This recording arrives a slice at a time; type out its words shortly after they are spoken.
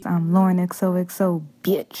I'm Lauren XOXO,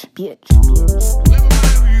 bitch.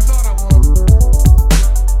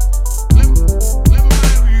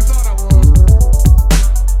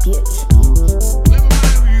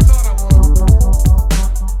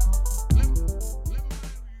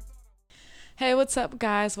 Hey, what's up,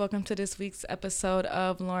 guys? Welcome to this week's episode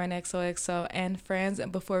of Lauren XOXO and Friends.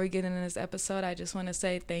 And before we get into this episode, I just want to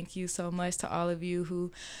say thank you so much to all of you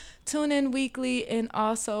who tune in weekly. And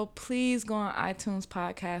also, please go on iTunes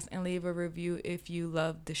podcast and leave a review if you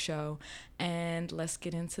love the show. And let's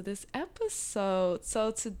get into this episode.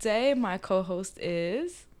 So today, my co-host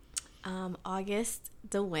is... August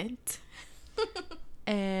DeWint.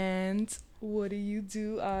 And what do you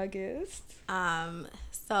do, August?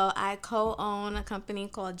 So I co-own a company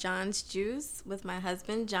called John's Juice with my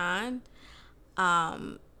husband, John.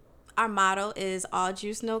 Our motto is all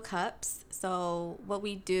juice, no cups. So what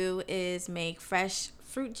we do is make fresh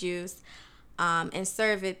fruit juice and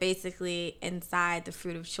serve it basically inside the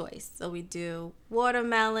fruit of choice. So we do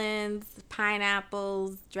watermelons,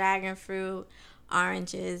 pineapples, dragon fruit,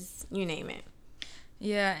 oranges, you name it.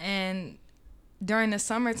 Yeah, and during the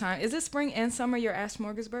summertime, is it spring and summer you're at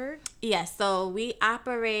Smorgasburg? Yes, so we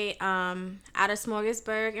operate out of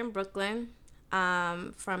Smorgasburg in Brooklyn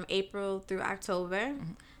from April through October,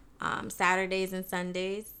 Saturdays and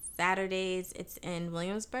Sundays. Saturdays, it's in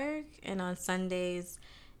Williamsburg, and on Sundays,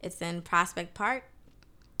 it's in Prospect Park.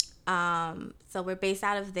 So we're based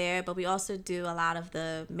out of there, but we also do a lot of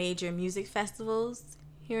the major music festivals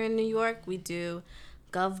here in New York. We do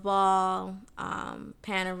Gov Ball,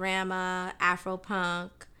 Panorama,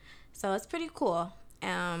 Afropunk. So it's pretty cool.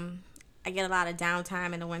 I get a lot of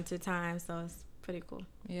downtime in the winter time, so it's pretty cool.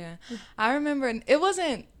 Yeah. I remember it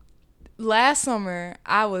wasn't last summer.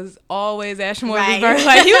 I was always at Smorgasburg. Right.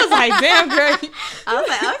 Like, he was like, damn, girl. I was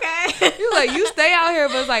like, okay. He was like, you stay out here.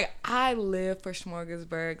 But it's like, I live for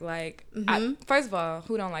Smorgasburg. Like, first of all,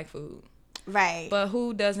 who don't like food? Right. But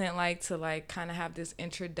who doesn't like to, like, kind of have this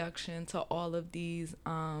introduction to all of these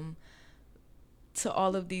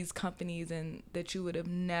companies and that you would have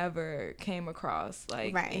never came across,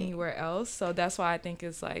 like, anywhere else. So that's why I think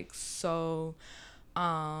it's, like, so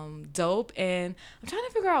dope. And I'm trying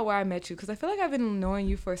to figure out where I met you, because I feel like I've been knowing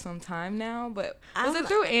you for some time now. But was it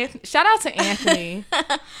through Anthony? Shout out to Anthony.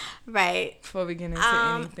 Right. Before we get into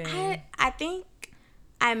anything. I think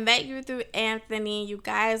I met you through Anthony. You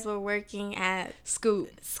guys were working at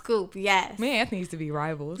Scoop, yes. Me and Anthony used to be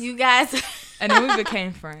rivals. You guys... And then we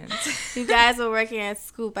became friends. You guys were working at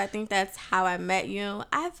Scoop. I think that's how I met you.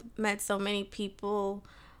 I've met so many people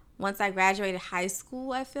once I graduated high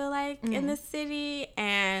school, I feel like, in the city.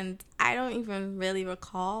 And I don't even really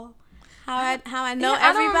recall how I know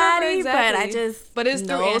everybody. Exactly. But I just it's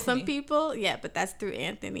know through Anthony. Some people. Yeah, but that's through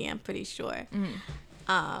Anthony, I'm pretty sure.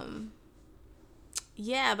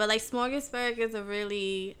 Yeah, but like Smorgasburg is a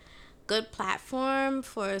really good platform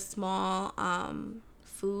for small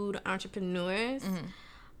food entrepreneurs.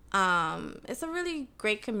 It's a really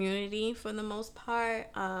great community for the most part,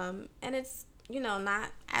 and it's,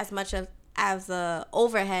 not as much as a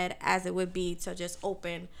overhead as it would be to just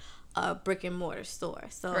open a brick and mortar store.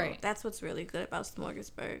 So That's what's really good about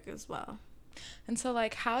Smorgasburg as well. And so,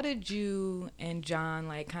 like, how did you and John,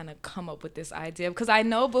 like, kind of come up with this idea? Because I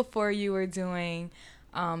know before you were doing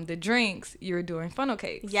the drinks, you were doing funnel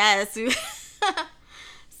cakes. Yes.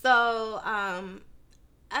 So,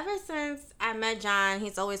 ever since I met John,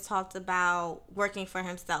 he's always talked about working for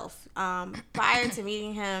himself. Prior to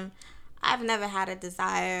meeting him, I've never had a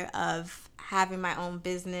desire of having my own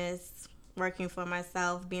business, working for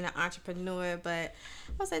myself, being an entrepreneur, but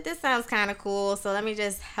I was like, this sounds kind of cool, so let me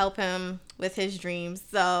just help him with his dreams.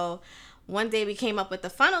 So one day we came up with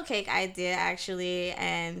the funnel cake idea, actually,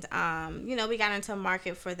 and, we got into a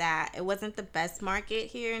market for that. It wasn't the best market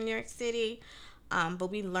here in New York City,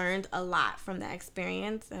 but we learned a lot from that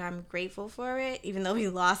experience, and I'm grateful for it, even though we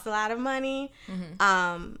lost a lot of money,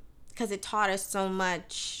 because it taught us so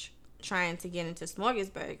much trying to get into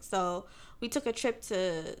Smorgasburg. So we took a trip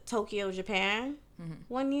to Tokyo, Japan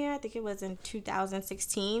one year. I think it was in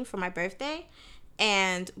 2016 for my birthday.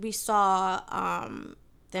 And we saw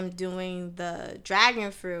them doing the dragon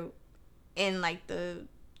fruit in, like, the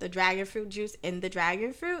dragon fruit juice in the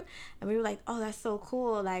dragon fruit. And we were like, oh, that's so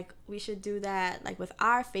cool. Like, we should do that, like, with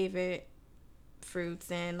our favorite fruits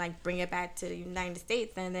and, like, bring it back to the United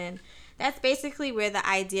States. And then that's basically where the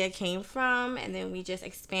idea came from. And then we just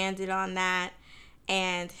expanded on that.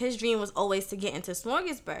 And his dream was always to get into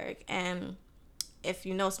Smorgasburg. And if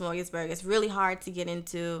you know Smorgasburg, it's really hard to get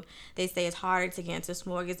into. They say it's harder to get into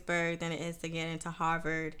Smorgasburg than it is to get into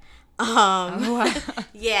Harvard. Oh, wow.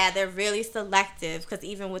 Yeah, they're really selective because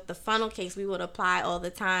even with the funnel cakes, we would apply all the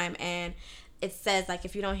time, and it says like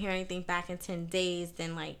if you don't hear anything back in 10 days,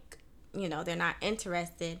 then like they're not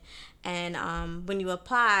interested. And when you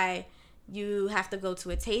apply, you have to go to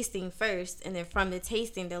a tasting first, and then from the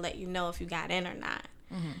tasting, they'll let you know if you got in or not.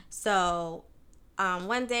 Mm-hmm. So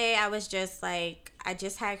one day I was just like, I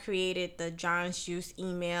just had created the John's Juice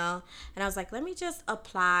email, and I was like, let me just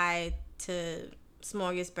apply to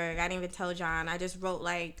Smorgasburg. I didn't even tell John. I just wrote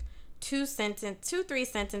like 3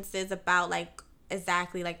 sentences about like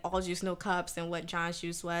exactly like all juice, no cups, and what John's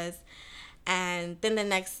Juice was. And then the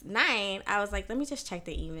next night, I was like, let me just check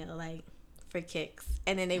the email, like, for kicks.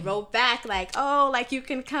 And then they wrote back, like, oh, like, you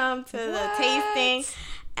can come to the tasting.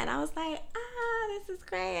 And I was like, this is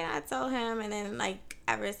great. And I told him. And then, like,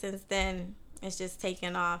 ever since then, it's just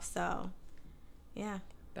taken off. So, yeah.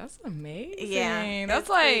 That's amazing. Yeah. That's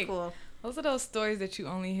like, cool. Those are those stories that you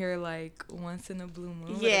only hear, like, once in a blue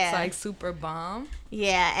moon. Yeah. It's, like, super bomb.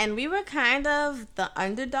 Yeah. And we were kind of the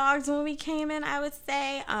underdogs when we came in, I would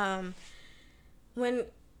say.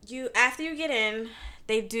 After you get in,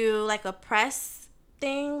 they do like a press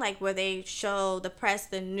thing, like where they show the press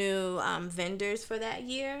the new vendors for that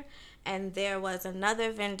year. And there was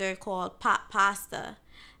another vendor called Pop Pasta,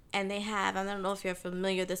 and they have, I don't know if you're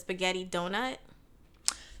familiar, the spaghetti donut.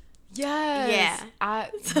 Yes. Yeah.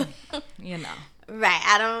 Right.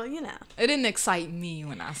 I don't, It didn't excite me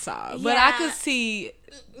when I saw it, but Yeah. I could see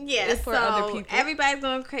Yeah, for so other people. everybody's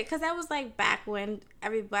going crazy because that was like back when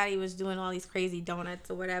everybody was doing all these crazy donuts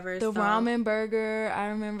or whatever. The ramen burger, I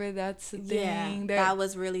remember that's the thing. Yeah, that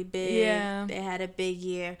was really big. Yeah. They had a big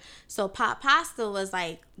year. So Pop Pasta was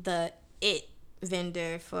like the it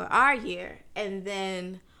vendor for our year. And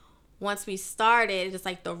then once we started, it's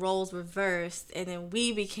like the roles reversed, and then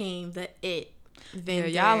we became the it vendor.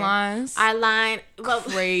 Yeah, y'all lines. Our line, well,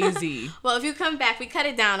 crazy. Well, if you come back, we cut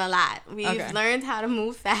it down a lot. We've Okay. learned how to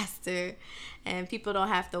move faster, and people don't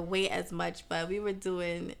have to wait as much. But we were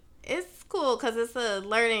doing, it's cool because it's a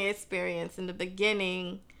learning experience. In the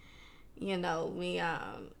beginning, we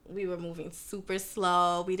were moving super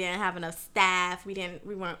slow. We didn't have enough staff. We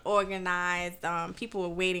weren't organized. People were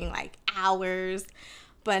waiting like hours.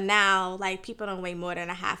 But now, like, people don't wait more than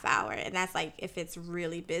a half hour. And that's, like, if it's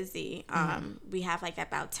really busy. We have, like,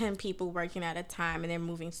 about 10 people working at a time, and they're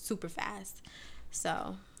moving super fast.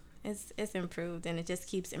 So, it's improved, and it just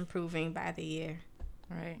keeps improving by the year.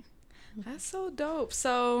 Right. That's so dope.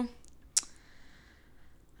 So,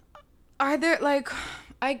 are there, like,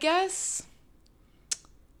 I guess...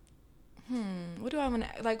 what do I want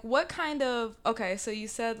to, like, what kind of, okay, so you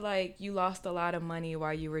said, like, you lost a lot of money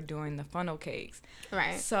while you were doing the funnel cakes.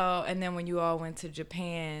 Right. So, and then when you all went to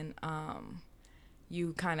Japan,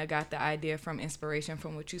 you kind of got the idea from inspiration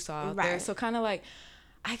from what you saw out there. So, kind of like,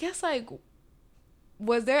 I guess, like,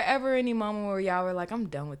 was there ever any moment where y'all were like, I'm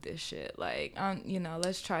done with this shit? Like,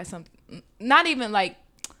 let's try something, not even, like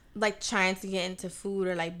trying to get into food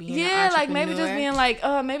or, like, being an yeah, entrepreneur? like, maybe just being like,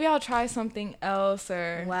 maybe I'll try something else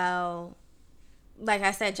or... Well... Like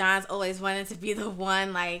I said, John's always wanted to be the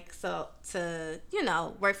one, like, to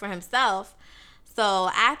work for himself.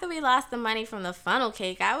 So after we lost the money from the funnel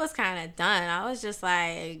cake, I was kind of done. I was just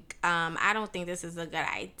like, I don't think this is a good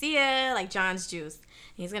idea. Like, John's Juice.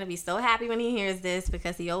 He's going to be so happy when he hears this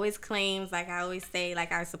because he always claims, like I always say,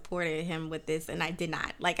 like, I supported him with this, and I did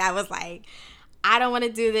not. Like, I was like, I don't want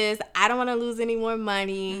to do this. I don't want to lose any more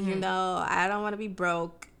money. Mm-hmm. I don't want to be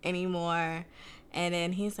broke anymore. And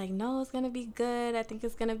then he's like, no, it's going to be good. I think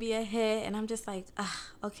it's going to be a hit. And I'm just like,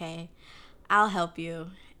 okay, I'll help you.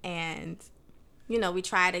 And, we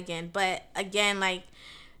tried again. But again, like,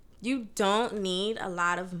 you don't need a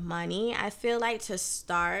lot of money, I feel like, to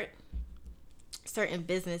start certain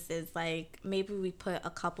businesses. Like, maybe we put a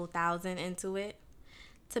couple thousand into it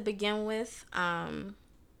to begin with. But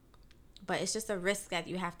it's just a risk that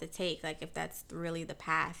you have to take, like, if that's really the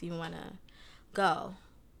path you want to go.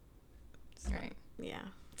 Right. Yeah.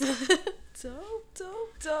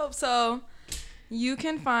 Dope. So, you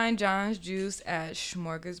can find John's Juice at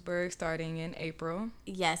Smorgasburg starting in April.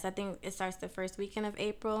 Yes, I think it starts the first weekend of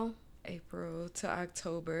April. April to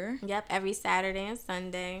October. Yep, every Saturday and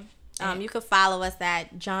Sunday. You can follow us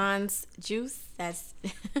at John's Juice. That's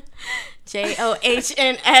JOHNSJUICE.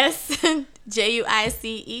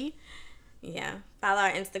 Yeah. Follow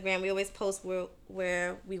our Instagram. We always post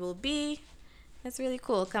where we will be. It's really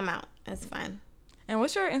cool. Come out. It's fun. And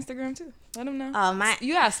what's your Instagram too? Let them know.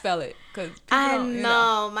 You gotta spell it, cause people I don't,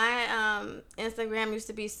 know. My Instagram used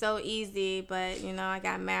to be so easy, but I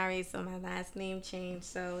got married, so my last name changed,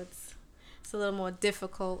 so it's a little more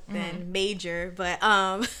difficult than Major. But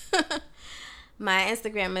My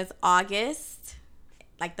Instagram is August,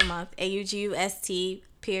 like the month, AUGUST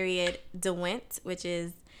period DeWindt, which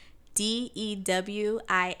is DEWINDT.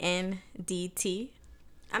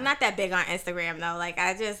 I'm not that big on Instagram though. Like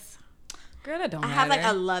Girl, that don't I matter. have like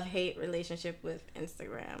a love-hate relationship with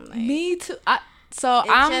Instagram. Like, Me too. it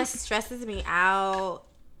just stresses me out.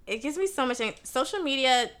 It gives me so much. Social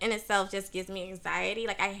media in itself just gives me anxiety.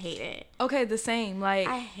 Like, I hate it. Okay, the same. Like,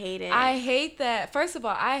 I hate it. I hate that. First of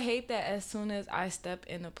all, I hate that as soon as I step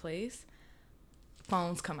in a place,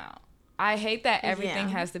 phones come out. I hate that everything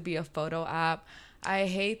has to be a photo app. I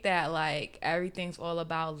hate that, like, everything's all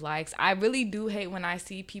about likes. I really do hate when I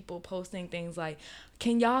see people posting things like,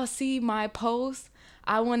 can y'all see my post?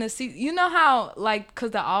 I want to see, you know how, like, because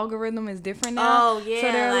the algorithm is different now. Oh, yeah.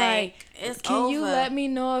 So they're like, it's can over. you let me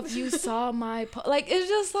know if you saw my post? Like, it's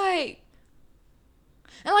just like,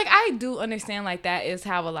 and like, I do understand, like, that is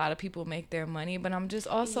how a lot of people make their money. But I'm just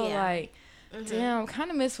also like, damn, kind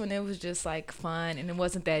of miss when it was just like fun and it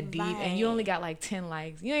wasn't that deep. And you only got like 10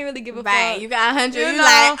 likes. You ain't really give a fuck. You got 100. You know?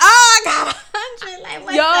 like, oh, I got 100. Like,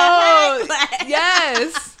 what the heck? Like,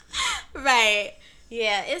 yes. Right.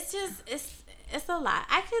 Yeah, it's just, it's a lot.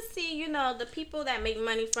 I could see, you know, the people that make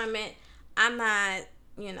money from it, I'm not,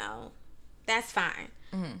 you know, that's fine.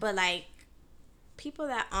 Mm-hmm. But, like, people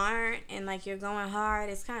that aren't and, like, you're going hard,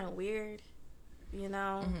 it's kind of weird, you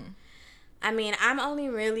know? Mm-hmm. I mean, I'm only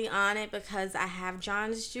really on it because I have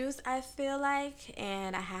John's Juice, I feel like,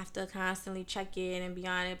 and I have to constantly check in and be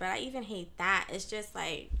on it. But I even hate that. It's just,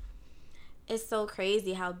 like, it's so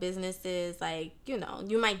crazy how businesses, like, you know,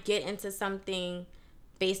 you might get into something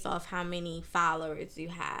based off how many followers you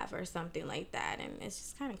have or something like that, and it's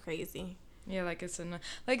just kind of crazy. Yeah, like it's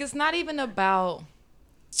not even about.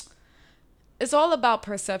 It's all about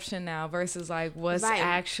perception now versus like what's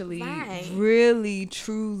actually really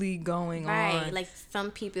truly going on. Like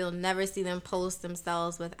some people never see them post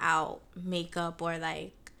themselves without makeup or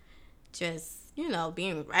like just, you know,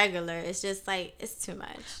 being regular. It's just like, it's too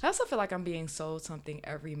much. I also feel like I'm being sold something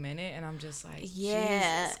every minute, and I'm just like,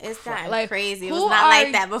 yeah, it's gotten like, crazy. It was not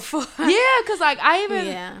like that before. Yeah, because like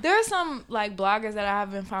there are some like bloggers that I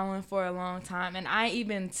have been following for a long time, and I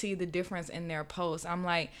even see the difference in their posts. I'm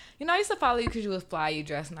like, you know, I used to follow you because you was fly, you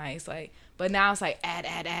dress nice, like, but now it's like ad,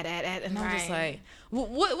 and I'm just like,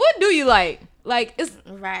 what do you like? Like, it's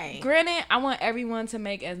granted, I want everyone to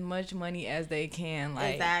make as much money as they can,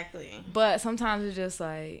 like, exactly. But sometimes it's just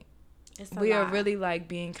like we are really like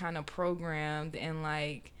being kind of programmed, and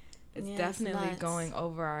like it's definitely going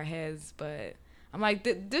over our heads. But I'm like,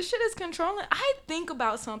 this shit is controlling. I think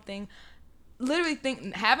about something, literally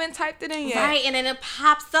haven't typed it in yet, right, and then it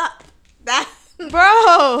pops up. Bro,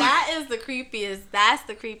 that is the creepiest. That's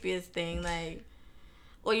the creepiest thing. Like,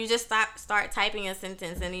 or you just start typing a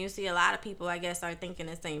sentence, and you see a lot of people, I guess, are thinking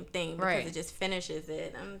the same thing because it just finishes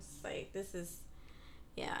it. I'm just like, this is,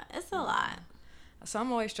 it's a lot. So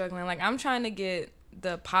I'm always struggling. Like, I'm trying to get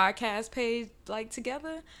the podcast page like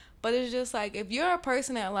together, but it's just like, if you're a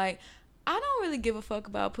person that like, I don't really give a fuck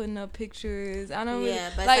about putting up pictures. I don't really,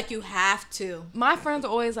 but it's like you have to. My friends are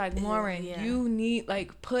always like, Lauren, you need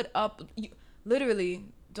like put up. Literally,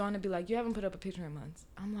 Dawn would be like, you haven't put up a picture in months.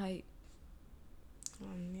 I'm like,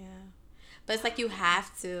 but it's like you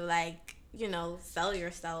have to, like, you know, sell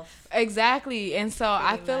yourself. Exactly. And so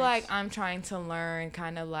I feel like I'm trying to learn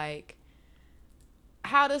kind of like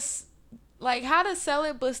how to sell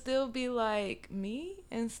it, but still be like me,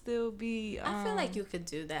 and still be I feel like you could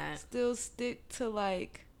do that, still stick to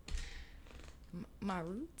like my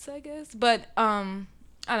roots, I guess. But I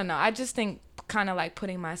don't know, I just think kind of like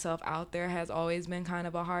putting myself out there has always been kind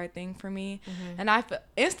of a hard thing for me. And I feel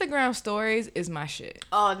Instagram stories is my shit.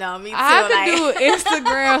 Oh no, me too. I could do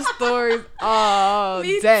Instagram stories all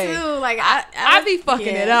me day. Me too. Like I be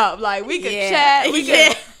fucking it up. Like, we could chat. We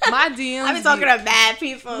could, my DMs. I be talking to mad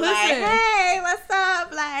people. Listen, like, hey, what's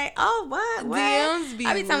up? Like, oh, what? DMs be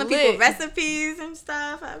I be telling lit. people recipes and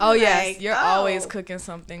stuff. Oh yes, you're always cooking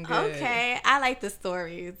something good. Okay, I like the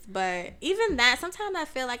stories, but even that, sometimes I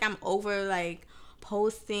feel like I'm over like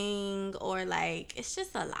posting, or like it's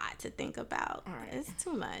just a lot to think about. It's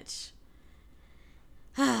too much.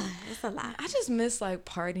 It's a lot. I just miss like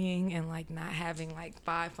partying and like not having like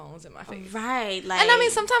 5 phones in my face. Right. Like, and I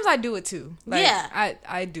mean, sometimes I do it too. Like, yeah.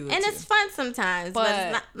 I do it and too. it's fun sometimes, but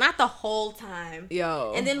it's not the whole time.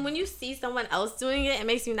 Yo. And then when you see someone else doing it, it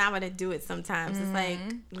makes you not want to do it sometimes. It's like,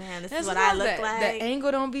 man, this is what I look like. The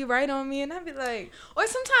angle don't be right on me, and I be like, or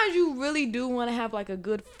sometimes you really do want to have like a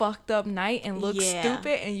good fucked up night and look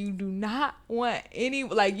stupid, and you do not want any,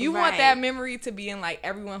 like, you want that memory to be in like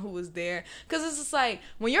everyone who was there, because it's just like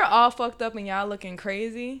when you're all fucked up and y'all looking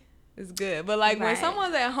crazy, It's good. But like when Right.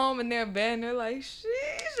 someone's at home in their bed and they're like, sheesh,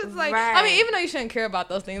 it's like, I Right. mean, even though you shouldn't care about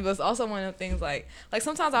those things, but it's also one of the things like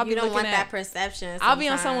sometimes I'll be You don't looking want at, that perception. I'll be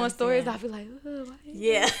on sometimes, someone's stories, yeah. I'll be like, why you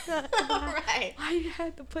Yeah. why, Right. why you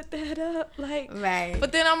had to put that up? Like, Right.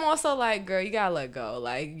 but then I'm also like, girl, you gotta let go.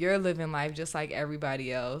 Like, you're living life just like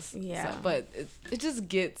everybody else. Yeah. So, but it just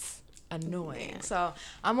gets annoying. Yeah. So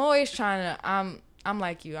I'm always trying to, I'm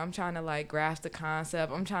like you. I'm trying to like grasp the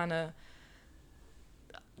concept. I'm trying to.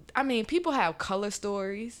 I mean, people have color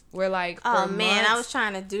stories where like. Oh for man, I months- was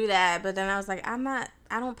trying to do that, but then I was like, I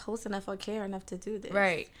don't post enough or care enough to do this.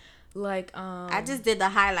 Right. Like I just did the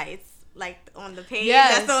highlights like on the page.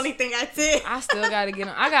 Yes. That's the only thing I did. I still gotta get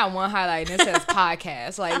on. I got one highlight and it says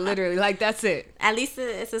podcast. Like literally, like that's it. At least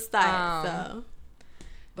it's a start. So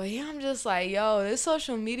But yeah, I'm just like, yo, this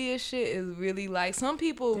social media shit is really like some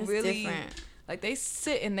people it's really different. like they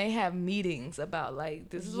sit and they have meetings about like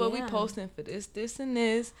this is what we Yeah. posting for this, and this, and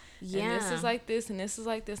this Yeah. is like this, and this is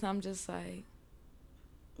like this. And I'm just like,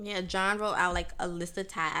 Yeah, John wrote out like a list of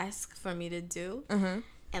tasks for me to do.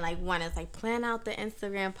 And like one is like plan out the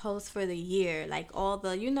Instagram posts for the year, like all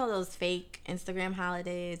the those fake Instagram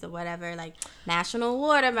holidays or whatever, like National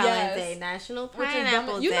Watermelon Yes. Day, National which is dumb.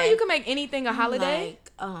 Pineapple You Day. know, you can make anything a holiday.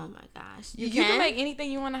 Like, oh my gosh, You can make anything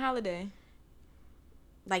you want a holiday.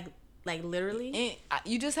 like literally. And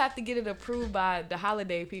you just have to get it approved by the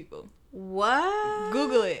holiday people. What?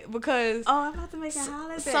 Google it because Oh, I'm about to make a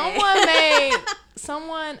holiday.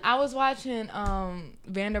 I was watching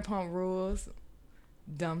Vanderpump Rules,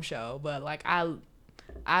 dumb show, but like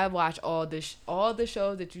I watch all the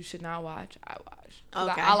shows that you should not watch. I watch. 'Cause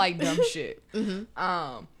Okay. I like dumb shit.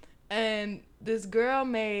 And this girl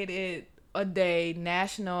made it a day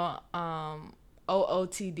national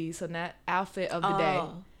OOTD, so that outfit of the day.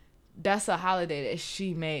 Oh. That's a holiday that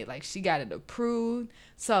she made. Like she got it approved.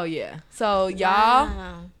 So yeah. So y'all,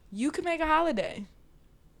 Wow. you can make a holiday.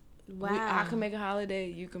 Wow. I can make a holiday.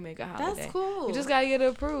 You can make a holiday. That's cool. You just gotta get it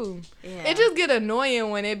approved. Yeah. It just get annoying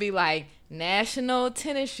when it be like National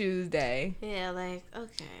Tennis Shoes Day. Yeah, like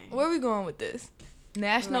okay. Where we going with this?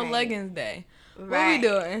 National Right. Leggings Day. What Right. we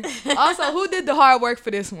doing? Also, who did the hard work for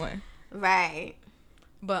this one? Right.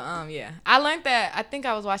 But yeah, I learned that. I think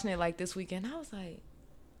I was watching it like this weekend. I was like,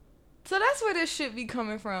 so that's where this shit be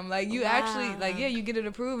coming from. Like you actually like you get it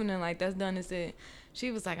approved and then like that's done. It's it. She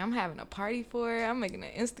was like, I'm having a party for it. I'm making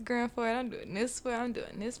an Instagram for it. I'm doing this for it. I'm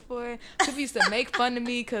doing this for it. People used to make fun of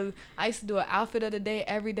me because I used to do an outfit of the day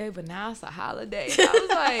every day, but now it's a holiday. I was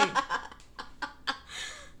like,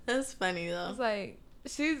 That's funny though. I was like,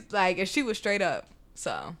 she's like, and she was straight up.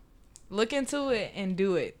 So look into it and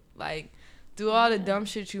do it. Like, do all the dumb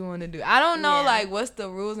shit you want to do. I don't know, Yeah. like, what's the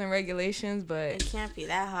rules and regulations, but It can't be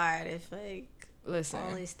that hard if like listen.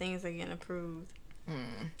 all these things are getting approved.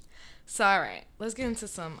 So, all right, let's get into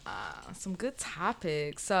some good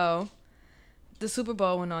topics. So, the Super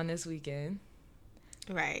Bowl went on this weekend.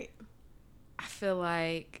 Right. I feel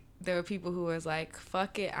like there were people who was like,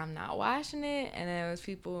 fuck it, I'm not watching it. And there was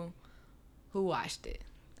people who watched it.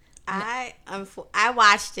 I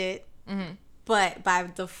watched it, Mm-hmm. but by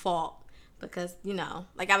default because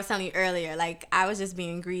like I was telling you earlier, like I was just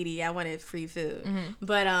being greedy. I wanted free food,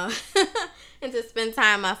 but and to spend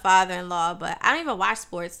time with my father-in-law. But I don't even watch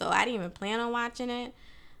sports, so I didn't even plan on watching it.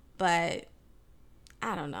 But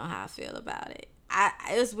I don't know how I feel about it.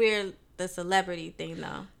 It was weird, the celebrity thing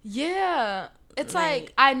though. Yeah. It's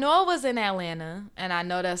like, I know it was in Atlanta, and I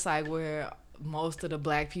know that's like where most of the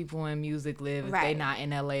black people in music live if they Right. not in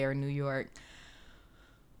LA or New York.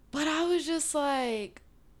 But I was just like,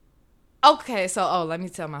 okay, so, let me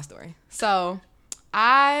tell my story. So,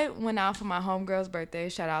 I went out for my homegirl's birthday.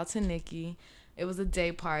 Shout out to Nikki. It was a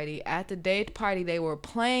day party. At the day party, they were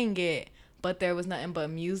playing it, but there was nothing but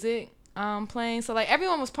music playing. So, like,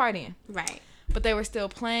 everyone was partying. Right. But they were still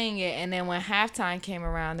playing it. And then when halftime came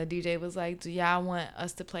around, the DJ was like, do y'all want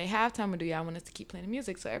us to play halftime or do y'all want us to keep playing the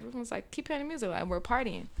music? So everyone was like, keep playing the music. Like, we're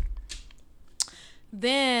partying.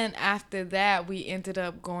 Then after that, we ended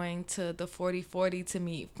up going to the 40/40 to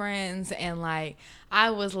meet friends. And, like,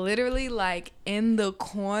 I was literally, like, in the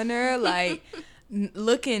corner, like,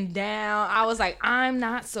 looking down. I was like, I'm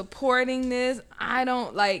not supporting this. I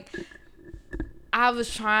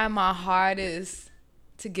was trying my hardest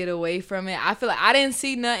to get away from it. I feel like I didn't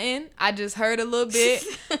see nothing. I just heard a little bit.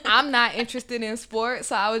 I'm not interested in sports,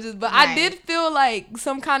 so I was just, but Right. I did feel like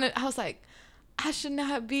some kind of, I was like, I should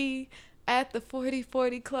not be at the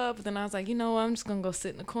 40/40 club. But then I was like, you know what? I'm just gonna go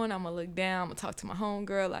sit in the corner. I'm gonna look down. I'm gonna talk to my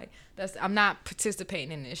homegirl. Like, I'm not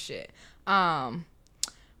participating in this shit.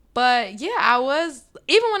 But yeah, I was,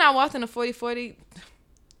 even when I walked in the 40/40,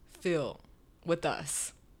 filled with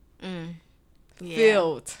us. Yeah.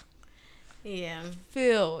 Filled. Yeah.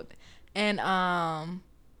 filled. And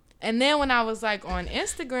then when I was like on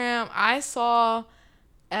Instagram, I saw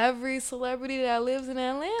every celebrity that lives in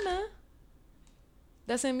Atlanta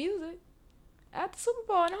that's in music at the Super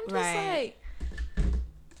Bowl, and I'm just Right. like,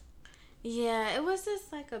 Yeah, it was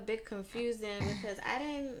just like a bit confusing because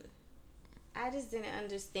I just didn't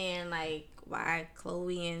understand like why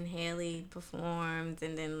Chloe and Haley performed,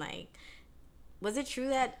 and then like, was it true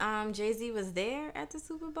that Jay-Z was there at the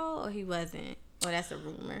Super Bowl or he wasn't? Or that's a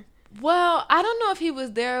rumor. well, I don't know if he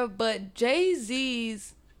was there, but Jay-Z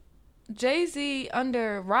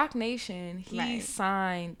under Rock Nation, he Right.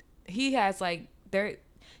 signed. He has like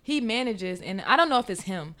he manages, and I don't know if it's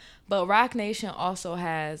him, but Rock Nation also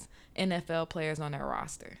has NFL players on their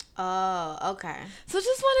roster. Oh, okay. So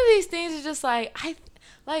just one of these things is just like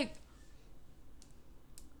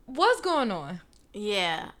what's going on?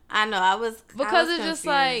 Yeah, I know. I was Because I was it's just confused.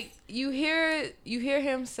 like you hear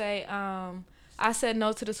him say, I said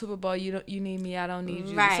no to the Super Bowl. You need me. I don't need you.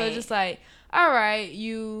 So Right. it's just like, all right,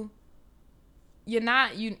 you're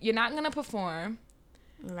not gonna perform,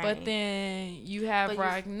 right. but then you have But you-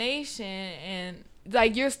 Rock Nation, and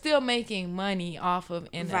like you're still making money off of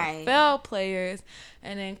NFL Right. players,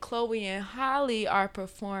 and then Chloe and Holly are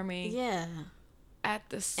performing yeah, at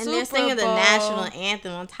the Super and Bowl. they're singing the national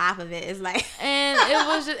anthem on top of it. It's like, And it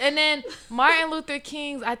was just, and then Martin Luther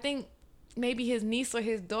King's, I think maybe his niece or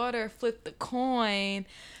his daughter flipped the coin.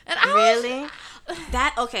 And I really? was,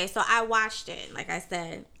 That okay, so I watched it, like I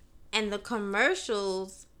said, and the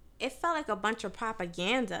commercials, it felt like a bunch of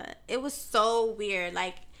propaganda. It was so weird.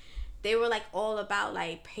 Like they were like all about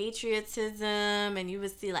like patriotism, and you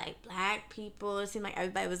would see like black people. It seemed like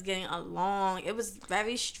everybody was getting along. It was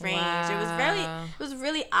very strange. Wow. It was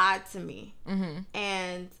really odd to me. mm-hmm.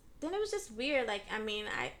 And then it was just weird. Like, I mean,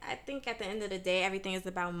 I think at the end of the day, everything is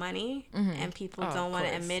about money, and people Oh, don't of want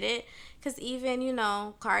to course. admit it. Because even,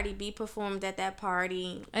 Cardi B performed at that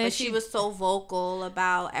party, And but she was so vocal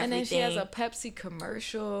about everything. And then she has a Pepsi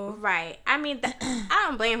commercial. Right. I mean, I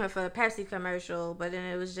don't blame her for the Pepsi commercial, but then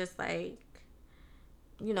it was just like,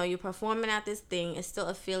 you're performing at this thing. It's still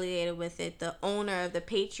affiliated with it. The owner of the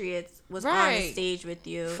Patriots was on the Right. stage with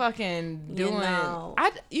you. Fucking doing. know.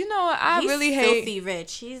 I He's really hate. filthy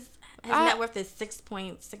rich. His net worth is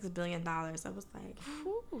 $6.6 billion. I was like,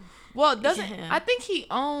 Well, doesn't Yeah. I think he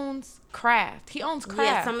owns Kraft? He owns Kraft.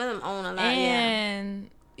 yeah, some of them own a lot. and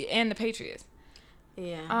the Patriots.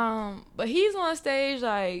 Yeah. But he's on stage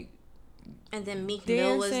like And then Meek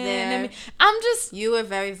Mill was dancing. there. And I'm just You were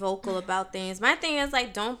very vocal about things. My thing is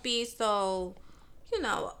like, don't be so,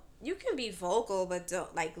 you can be vocal, but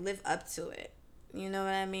don't like live up to it. You know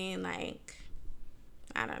what I mean? Like,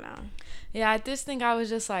 I don't know. yeah. I just think I was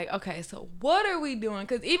just like, okay, so what are we doing?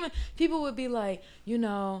 Because even people would be like,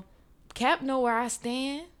 Cap know where I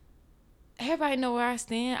stand. Everybody know where I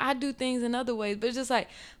stand. I do things in other ways, but it's just like.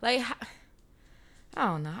 I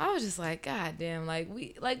don't know. I was just like, God damn,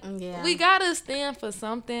 we gotta stand for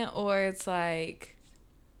something, or it's like,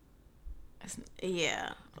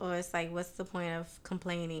 Yeah. Or it's like, what's the point of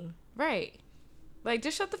complaining? right, like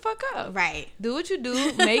just shut the fuck up. Right. Do what you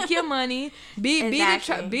do. Make your money.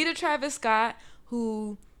 Exactly. Be the Travis Scott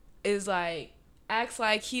who is like acts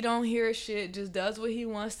like he don't hear shit, just does what he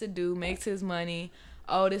wants to do, makes his money.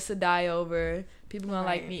 Oh, this will die over. People gonna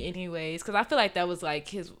like Right. me anyways, because I feel like that was like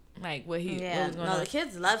his what he Yeah, what was going no, on. the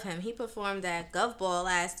kids love him. He performed at Gov Ball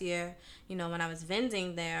last year, when I was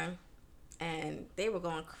vending there, and they were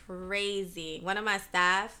going crazy. One of my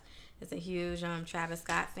staff is a huge Travis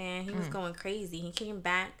Scott fan. He was going crazy. He came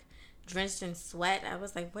back drenched in sweat. I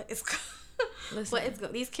was like, what is Listen.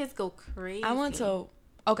 these kids go crazy. I went to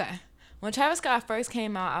when Travis Scott first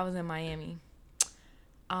came out, I was in Miami.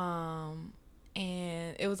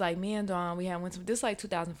 And it was like me and Dawn. We had went to this like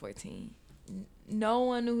 2014. No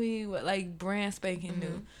one knew he was like brand spanking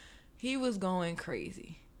new. He was going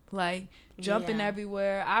crazy, like jumping Yeah.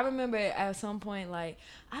 everywhere. I remember at some point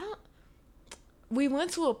we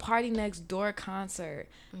went to a Party Next Door concert,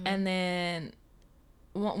 and then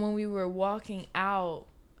when we were walking out,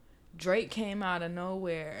 Drake came out of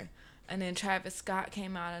nowhere, and then Travis Scott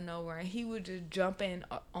came out of nowhere, and he would just jump in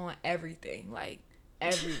on everything, like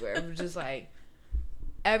everywhere. It was just like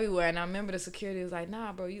everywhere. And I remember the security was like,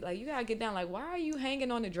 "Nah, bro, you gotta get down. Like, why are you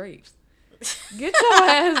hanging on the drapes? Get your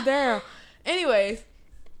ass down." Anyways,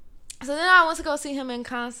 so then I went to go see him in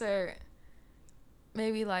concert,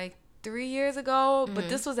 maybe like 3 years ago, but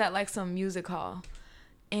this was at like some music hall,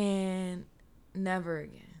 and never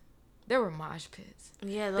again. There were mosh pits.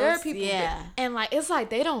 Yeah, There are people, Yeah. and like it's like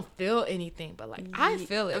they don't feel anything, but like I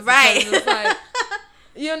feel it, Right. because it's like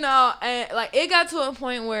You know, and like it got to a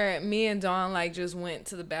point where me and Dawn like just went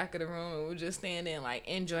to the back of the room and we were just standing like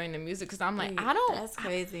enjoying the music because I'm like That's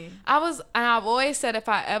crazy. And I've always said if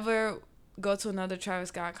I ever go to another Travis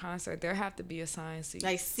Scott concert, there have to be assigned seats.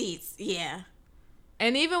 Like seats, yeah.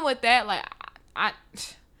 And even with that, like I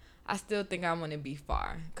still think I want to be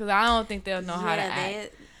far because I don't think they'll know how to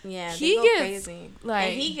act. He gets crazy. like,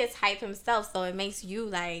 and he gets hype himself, so it makes you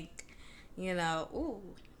like, you know,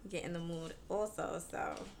 get in the mood also.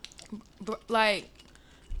 So, like,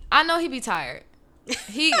 I know he be tired.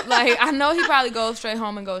 I know he probably goes straight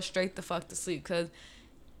home and goes straight the fuck to sleep because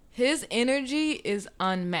his energy is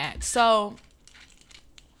unmatched. So,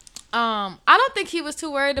 I don't think he was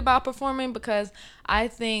too worried about performing because I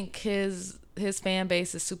think his fan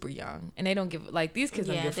base is super young and they don't give like these kids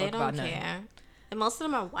don't give a fuck about nothing. And most of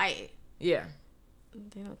them are white. Yeah,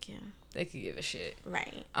 they don't care. They could give a shit.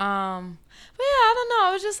 Right. But yeah, I don't know.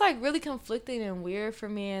 It was just like really conflicting and weird for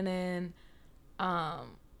me. And then,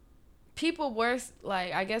 people worse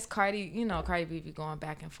like I guess Cardi B be going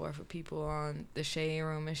back and forth with people on the Shade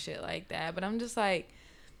Room and shit like that. But I'm just like,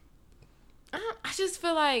 I just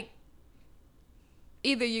feel like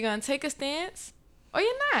either you're gonna take a stance or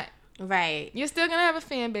you're not. Right. You're still gonna have a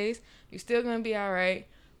fan base. You're still gonna be all right.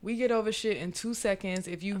 We get over shit in 2 seconds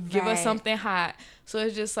if you give us something hot. So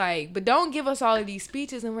it's just like, but don't give us all of these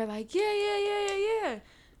speeches and we're like, yeah.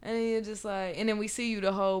 And then you're just like, and then we see you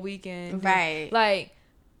the whole weekend. Right. Like,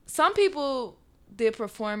 some people did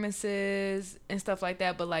performances and stuff like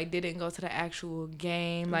that, but like didn't go to the actual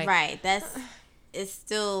game. Like, right. It's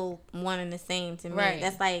still one and the same to me. Right.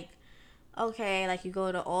 That's like, okay, like you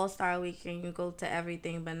go to All-Star Weekend, you go to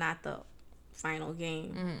everything, but not the final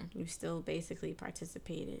game. Mm-hmm. You still basically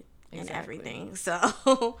participated in Exactly. everything. So,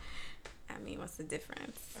 I mean, what's the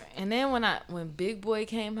difference? And then when Big Boy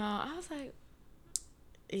came out, I was like,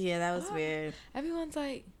 yeah, that was weird. Everyone's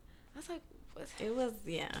like, I was like, what? It was,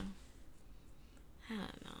 yeah. I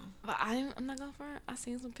don't know. But I'm not gonna front. I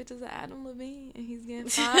seen some pictures of Adam Levine and he's getting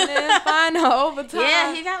finer over time.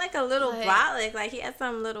 Yeah, he got like a little brolic. Like he had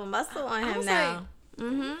some little muscle on him now.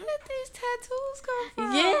 Like, where did these tattoos come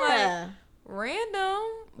from? Yeah. Like, random.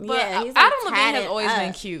 But yeah, he's Adam Levine has always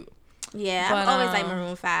been cute. Yeah, but, I've always liked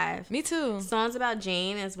Maroon 5. Me too. Songs About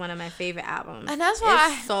Jane is one of my favorite albums. And that's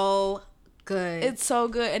why it's so good. It's so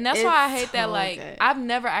good. And that's why I hate that, like, good. I've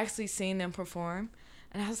never actually seen them perform.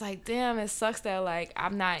 And I was like, damn, it sucks that, like, I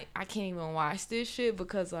can't even watch this shit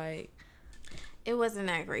because, like. It wasn't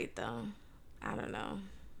that great, though. I don't know.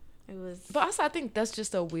 It was. But also, I think that's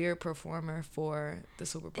just a weird performer for the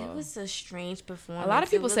Super Bowl. It was a strange performance. A lot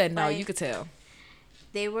of people said no. Like, You could tell.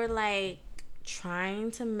 They were, like,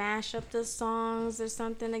 trying to mash up the songs or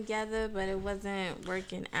something together, but it wasn't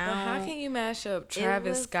working out. But how can you mash up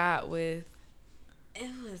Travis Scott with it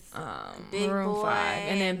was Maroon 5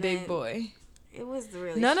 and then Big Boy? It was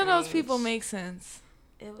really none strange. of those people make sense.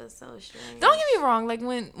 It was so strange. Don't get me wrong. Like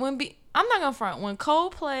I'm not gonna front. When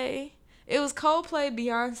Coldplay, it was Coldplay,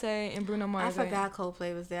 Beyonce, and Bruno Mars. I forgot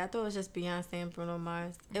Coldplay was there. I thought it was just Beyonce and Bruno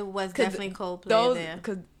Mars. It was definitely Coldplay there.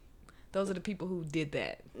 Because those are the people who did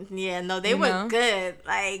that. Yeah, no, they were good.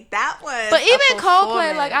 Like that was. But even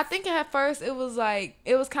Coldplay, like I think at first it was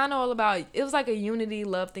kind of all about. It was like a unity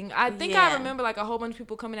love thing. I think I remember like a whole bunch of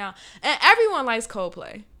people coming out, and everyone likes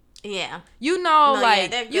Coldplay. Yeah. You know,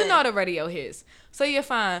 you know the radio hits. So you're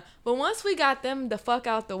fine. But once we got them the fuck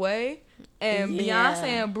out the way and Beyonce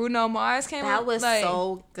and Bruno Mars came out. That was like,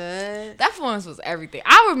 so good. That performance was everything.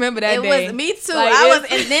 I remember that day. It was me too.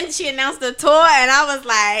 Like, and then she announced the tour and I was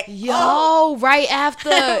like, yo, right after.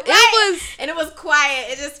 Right. It was. And it was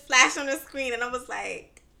quiet. It just flashed on the screen and I was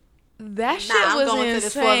like, that shit was going insane. To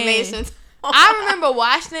this formation. I remember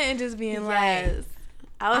watching it and just being like,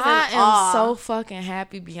 I am so fucking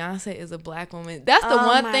happy Beyonce is a black woman. That's the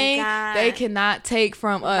one thing they cannot take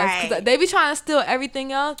from us. Cause they be trying to steal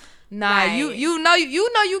everything else. Nah, you know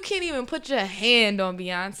you can't even put your hand on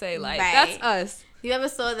Beyonce. Like that's us. You ever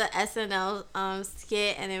saw the SNL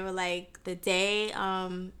skit and they were like the day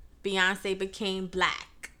Beyonce became black?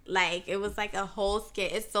 Like it was like a whole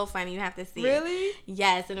skit. It's so funny. You have to see it. Really?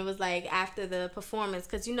 Yes, and it was like after the performance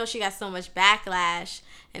because you know she got so much backlash,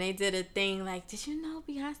 and they did a thing like, "Did you know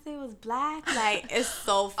Beyonce was black?" Like it's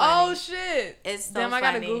so funny. Oh shit! It's so funny. I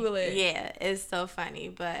gotta Google it. Yeah, it's so funny,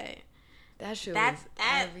 but that shit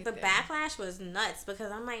the backlash was nuts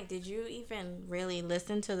because I'm like, did you even really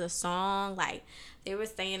listen to the song? Like they were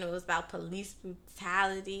saying it was about police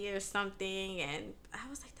brutality or something, and I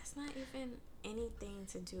was like, that's not even anything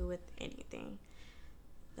to do with anything.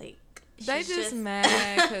 Like, They just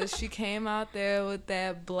mad because she came out there with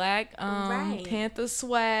that black Right. Panther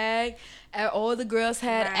swag. And all the girls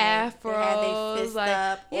had afros. They had their fists like,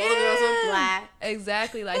 up. All the girls were black.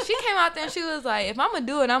 Exactly. Like, she came out there and she was like, if I'm going to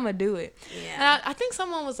do it, I'm going to do it. Yeah. And I think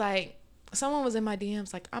someone was in my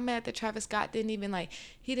DMs like, I'm mad that Travis Scott didn't even, like,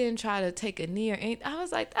 he didn't try to take a knee or anything. I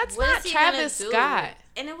was like, that's What not is he Travis gonna do? Scott.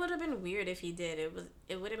 And it would have been weird if he did.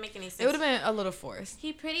 It wouldn't make any sense. It would have been a little forced.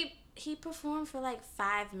 He performed for like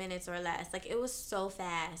 5 minutes or less. Like, it was so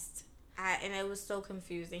fast. And it was so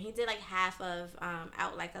confusing. He did like half of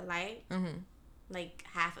Out Like a Light. Mm-hmm. Like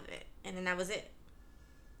half of it. And then that was it.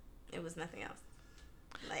 It was nothing else.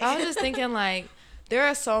 Like, I was just thinking, like, there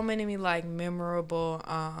are so many, like, memorable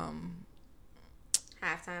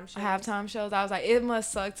halftime shows. I was like, it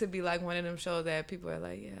must suck to be, like, one of them shows that people are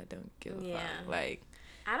like, yeah, I don't give a fuck. Like,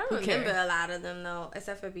 I don't remember a lot of them, though,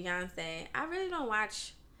 except for Beyonce. I really don't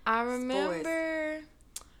watch I remember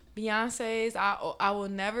Beyonce's. I will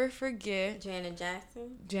never forget Janet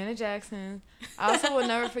Jackson. I also will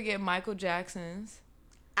never forget Michael Jackson's.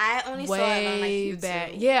 I only saw it on like YouTube.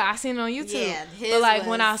 Back. Yeah, I seen it on YouTube. Yeah, but like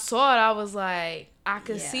when I saw it, I was like, I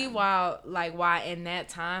could Yeah. see why in that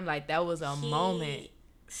time, like, that was a moment.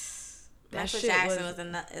 Michael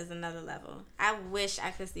Jackson is another level. I wish I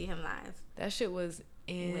could see him live. That shit was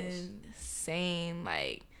insane.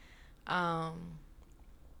 Like, I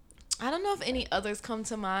don't know if any others come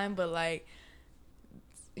to mind, but like,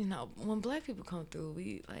 you know, when black people come through,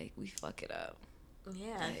 we fuck it up.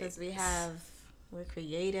 Yeah, because we're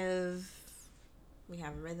creative. We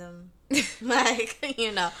have rhythm. Like,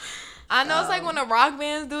 you know. I know it's like when the rock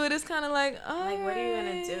bands do it, it's kind of like, oh, like, what are you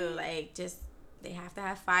gonna do? Like, just they have to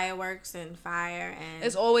have fireworks and fire, and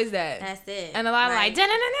it's always that. That's it. And a lot of like,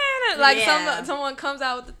 like someone comes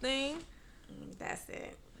out with the thing. That's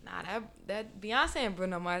it. Nah, that Beyonce and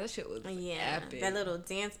Bruno Mars, that shit was epic. That little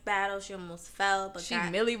dance battle, she almost fell, but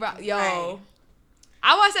Millie Rock. Yo, right.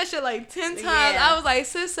 I watched that shit like 10 times. Yeah. I was like,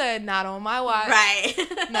 sis said, not on my watch. Right.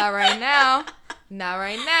 Not right now. Not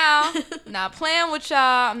right now. Not playing with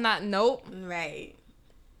y'all. I'm not. Nope. Right.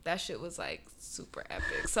 That shit was like super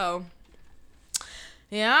epic. So,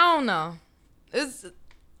 yeah, I don't know. It's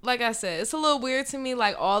like I said, it's a little weird to me,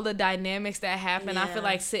 like all the dynamics that happen. I feel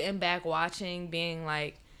like sitting back watching, being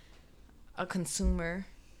like a consumer.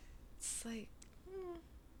 It's like,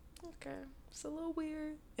 okay, it's a little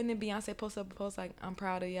weird. And then Beyonce posted up a post like, I'm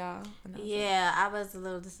proud of y'all. I was a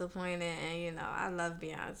little disappointed, and you know, I love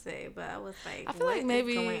Beyonce, but I was like, I feel like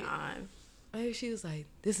maybe going on? Maybe she was like,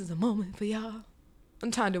 this is a moment for y'all. I'm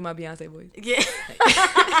trying to do my Beyonce voice. Yeah.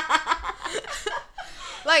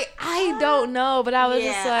 Like, I don't know, but I was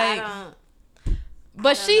just like,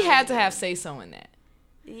 but she had to have say so in that.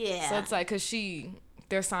 Yeah. So it's like, cause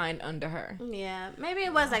they're signed under her. Yeah, maybe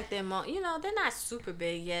it was like their you know, they're not super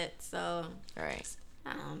big yet, so right.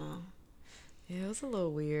 I don't know. Yeah, it was a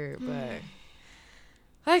little weird, but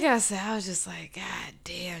like I said, I was just like, God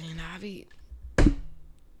damn, you know,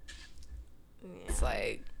 it's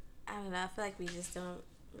like, I don't know. I feel like we just don't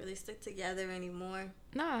really stick together anymore.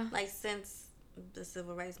 Nah. Like, since the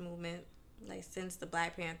civil rights movement, like since the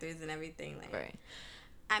Black Panthers and everything, like. Right.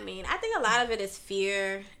 I mean, I think a lot of it is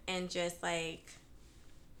fear and just like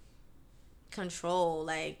control.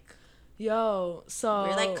 Like, yo, so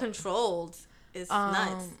we're like controlled. It's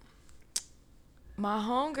nuts. My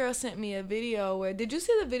homegirl sent me a video where, did you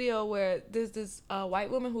see the video where there's this white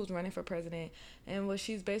woman who's running for president, and what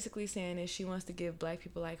she's basically saying is she wants to give black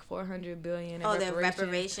people like $400 billion in reparations. The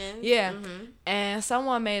reparations? Yeah. Mm-hmm. And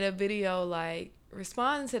someone made a video like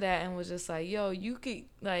responding to that and was just like, yo, you could,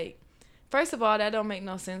 like, first of all, that don't make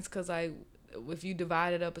no sense, because like if you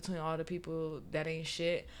divide it up between all the people, that ain't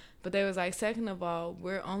shit. But they was like, second of all,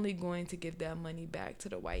 we're only going to give that money back to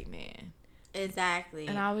the white man. Exactly.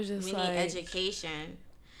 And I was just we like, need education.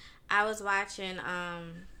 I was watching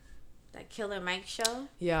that Killer Mike show.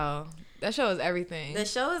 Yo, that show is everything. The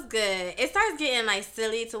show is good. It starts getting like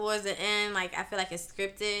silly towards the end. Like, I feel like it's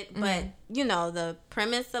scripted, but you know, the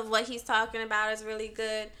premise of what he's talking about is really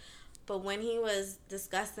good. But when he was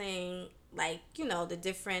discussing, like, you know, the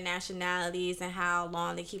different nationalities and how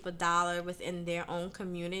long they keep a dollar within their own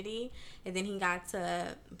community, and then he got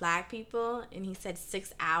to black people and he said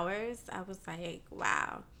 6 hours, I was like,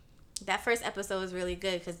 wow. That first episode was really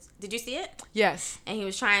good, because did you see it? Yes. And he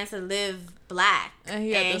was trying to live black, and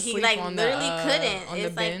he like on literally the, couldn't. on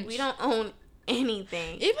It's the like bench. we don't own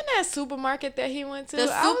anything. Even that supermarket that he went to, The I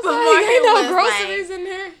was supermarket like, ain't no was groceries like- in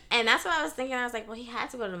there. And that's what I was thinking. I was like, well, he had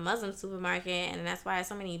to go to the Muslim supermarket, and that's why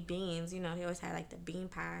so many beans. You know, he always had like the bean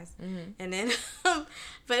pies, and then,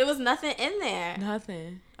 but it was nothing in there.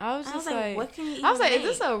 Nothing. I was just like, what can he? I was like, even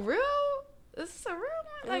is this make? a real? Is this a real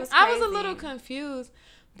one? Like, I was a little confused,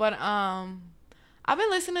 but I've been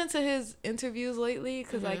listening to his interviews lately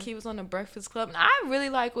because like he was on the Breakfast Club, and I really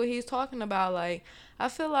like what he's talking about. Like, I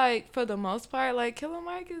feel like for the most part, like Killer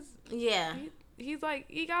Mike is he's like,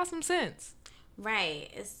 he got some sense. Right.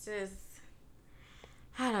 It's just,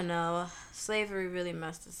 I don't know. Slavery really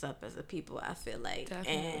messed us up as a people, I feel like.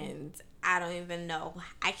 Definitely. And I don't even know.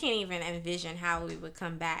 I can't even envision how we would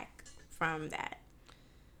come back from that.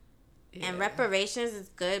 Yeah. And reparations is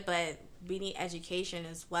good, but we need education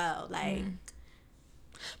as well. Like,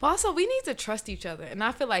 but also we need to trust each other, and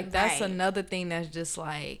I feel like that's another thing that's just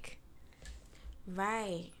like,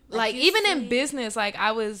 like even in business. Like,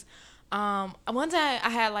 I was one time I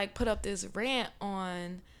had like put up this rant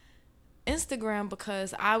on Instagram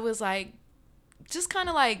because I was like just kind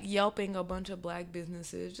of like yelping a bunch of black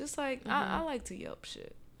businesses, just like I like to yelp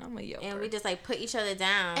shit. I'm a yelper. And we just like put each other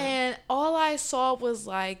down. And all I saw was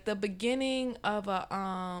like the beginning of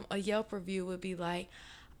a Yelp review would be like,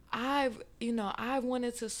 I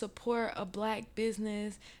wanted to support a black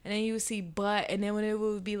business, and then you would see but, and then when it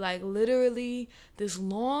would be like literally this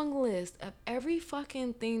long list of every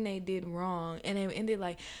fucking thing they did wrong, and they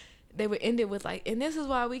would end it with like, and this is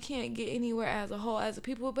why we can't get anywhere as a whole, as a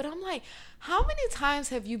people. But I'm like, how many times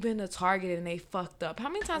have you been to Target and they fucked up? How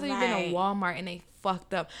many times have you been to Walmart and they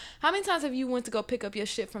fucked up? How many times have you went to go pick up your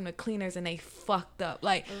shit from the cleaners and they fucked up?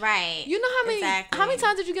 Like, you know how many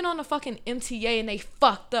times did you get on the fucking MTA and they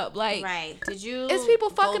fucked up? Like, did you? It's people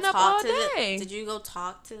fucking up all day. Did you go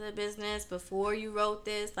talk to the business before you wrote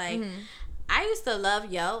this? Like, I used to love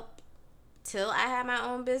Yelp till I had my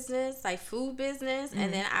own business, like food business,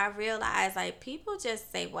 and then I realized like people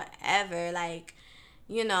just say whatever. Like,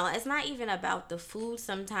 you know, it's not even about the food.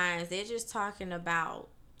 Sometimes they're just talking about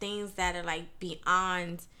things that are like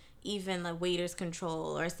beyond even like waiter's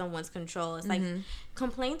control or someone's control. It's like,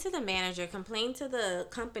 complain to the manager, complain to the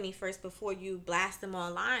company first before you blast them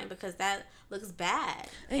online, because that looks bad.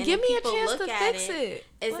 And give me a chance to fix it.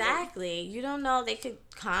 Exactly. You don't know, they could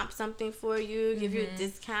comp something for you, give you a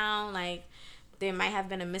discount. Like, there might have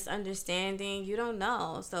been a misunderstanding. You don't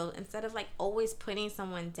know. So instead of like always putting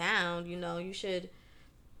someone down, you know, you should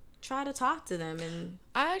try to talk to them. And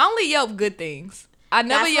I only Yelp good things. I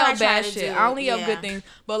never yell bad shit. I only yell good things.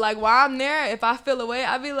 But like while I'm there, if I feel away,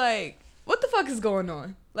 I be like, "What the fuck is going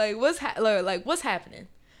on? Like what's happening?"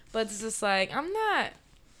 But it's just like, I'm not.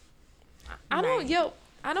 I don't Yelp.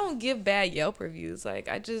 I don't give bad Yelp reviews. Like,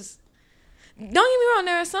 I just, don't get me wrong.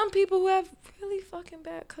 There are some people who have really fucking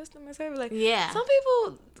bad customer service. Like, some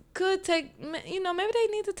people could take, you know, maybe they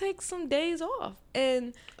need to take some days off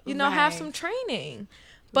and, you know, have some training.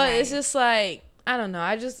 But it's just like, I don't know.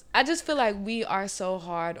 I just feel like we are so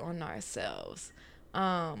hard on ourselves.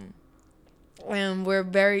 And we're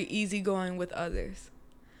very easygoing with others.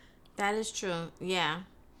 That is true. Yeah.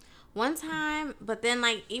 One time, but then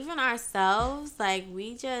like even ourselves, like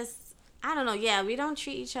we just, I don't know. Yeah, we don't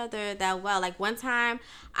treat each other that well. Like one time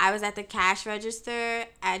I was at the cash register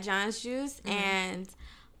at John's Juice, and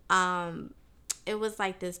it was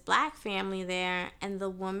like this black family there, and the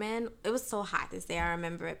woman, it was so hot this day, I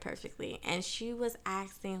remember it perfectly, and she was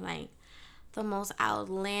asking like the most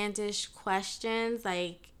outlandish questions,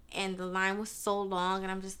 like, and the line was so long, and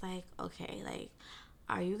I'm just like, okay, like,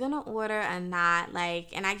 are you gonna order or not? Like,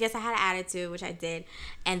 and I guess I had an attitude, which I did.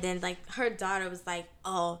 And then like her daughter was like,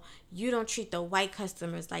 oh, you don't treat the white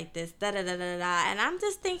customers like this, da da da da da. And I'm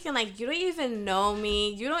just thinking, like, you don't even know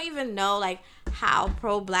me. You don't even know like how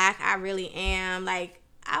pro-black I really am. Like,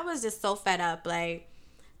 I was just so fed up. Like,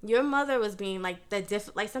 your mother was being like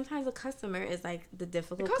like sometimes the customer is like the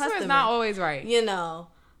difficult customer. The customer is not always right, you know.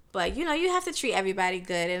 But, you know, you have to treat everybody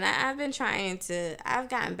good. And I've been I've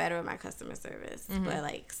gotten better with my customer service. But,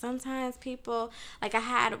 like, sometimes people, like, I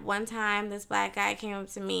had one time this black guy came up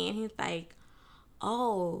to me and he's like,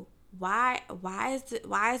 oh, why is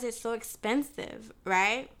it so expensive,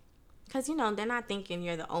 right? Because, you know, they're not thinking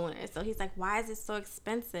you're the owner. So he's like, why is it so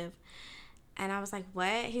expensive? And I was like,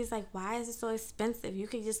 what? He's like, why is it so expensive? You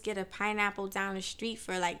could just get a pineapple down the street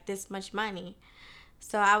for, like, this much money.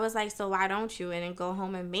 So I was like, so why don't you? And then go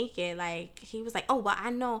home and make it. Like, he was like, oh, well, I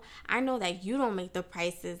know that you don't make the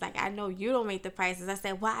prices. Like, I know you don't make the prices. I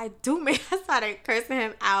said, well, I do make. I started cursing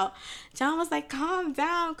him out. John was like, calm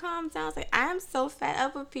down. I was like, I am so fed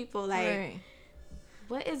up with people. Like,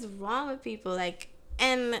 what is wrong with people? Like,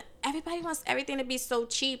 and everybody wants everything to be so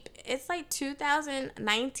cheap. It's like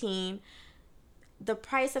 2019. The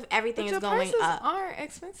price of everything is going up. Prices aren't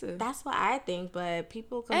expensive. That's what I think, but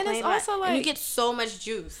people complain. And it's also like, and you get so much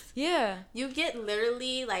juice. Yeah. You get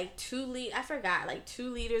literally like 2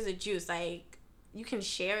 liters of juice. Like, you can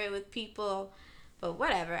share it with people, but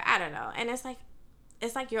whatever. I don't know. And it's like,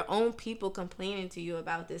 it's like your own people complaining to you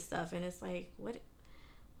about this stuff, and it's like, what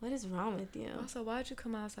is wrong with you? Also, why'd you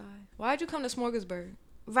come outside? Why'd you come to Smorgasburg?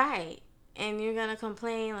 Right. And you're gonna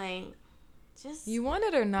complain, like, just... You want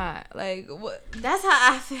it or not? Like, what? That's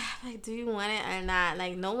how I feel. Like, do you want it or not?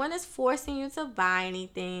 Like, no one is forcing you to buy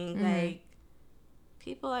anything. Mm-hmm. Like,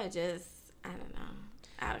 people are just, I don't know,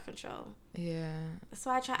 out of control. Yeah. So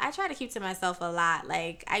I try to keep to myself a lot.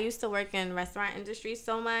 Like, I used to work in restaurant industry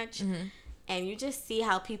so much, Mm-hmm. and you just see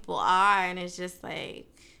how people are, and it's just like,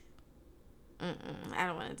 I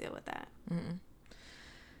don't want to deal with that. Mm-mm.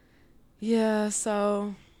 Yeah,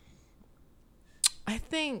 so I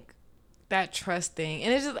think that trust thing,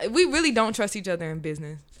 and it's just we really don't trust each other in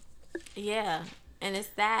business. Yeah, and it's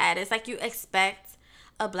sad. It's like you expect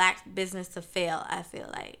a black business to fail. I feel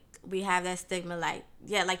like we have that stigma, like,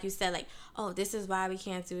 yeah, like you said, like, oh, this is why we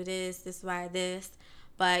can't do this is why this.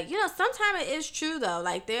 But, you know, sometimes it is true, though.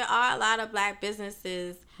 Like, there are a lot of black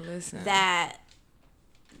businesses that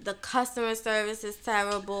the customer service is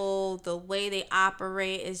terrible. The way they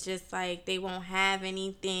operate is just like they won't have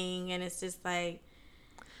anything. And it's just like,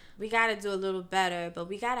 we got to do a little better, but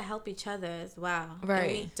we got to help each other as well. Right.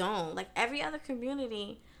 And we don't. Like, every other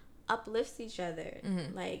community uplifts each other.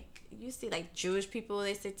 Mm-hmm. Like, you see, like, Jewish people,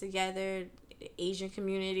 they sit together, Asian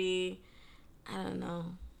community. I don't know.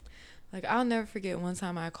 Like, I'll never forget one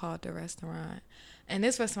time I called the restaurant, and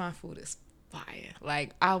this restaurant food is fire.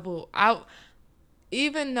 Like,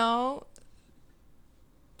 even though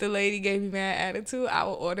the lady gave me bad attitude, I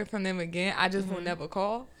will order from them again. I just will never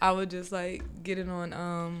call. I would just, like, get it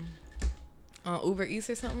on Uber Eats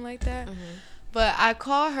or something like that. But I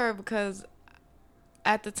called her because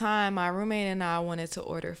at the time, my roommate and I wanted to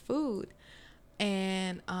order food,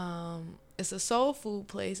 and it's a soul food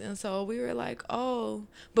place, and so we were like, oh,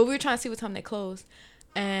 but we were trying to see what time they closed,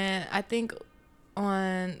 and I think we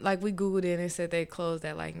Googled it and it said they closed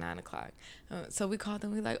at like 9:00. So we called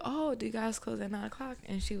them. We like, oh, do you guys close at 9:00?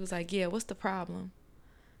 And she was like, yeah. What's the problem?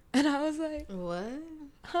 And I was like, what?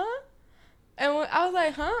 Huh? And I was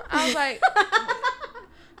like, huh? I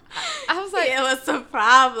was like, yeah, what's the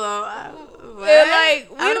problem? What? Like,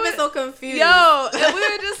 I would have been so confused. Yo, and we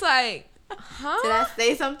were just like, huh? Did I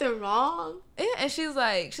say something wrong? Yeah, and she's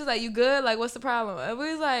like, you good? Like, what's the problem? And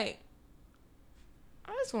we was like,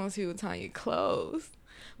 I just want to see what time you close.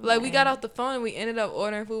 But, like, we got off the phone and we ended up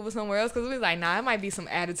ordering food for somewhere else because we was like, nah, it might be some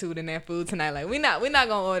attitude in that food tonight. Like, we're not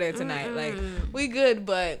gonna order it tonight. Like, we good,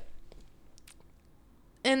 but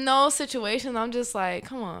in those situations, I'm just like,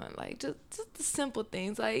 come on, like, just the simple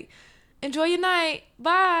things, like, enjoy your night,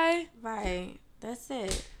 bye. Right, that's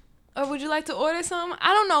it. Or would you like to order something?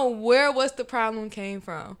 I don't know what's the problem came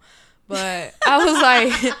from. But I was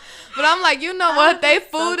like, but I'm like, you know what? They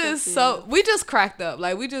food is so, we just cracked up.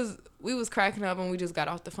 Like, we was cracking up and we just got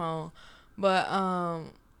off the phone. But,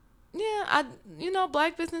 yeah,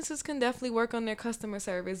 black businesses can definitely work on their customer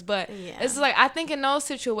service. But it's like, I think in those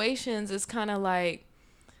situations, it's kind of like,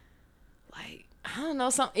 I don't know,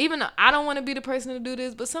 even I don't want to be the person to do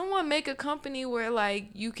this, but someone make a company where, like,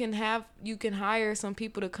 you can hire some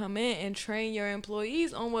people to come in and train your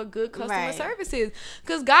employees on what good customer service is.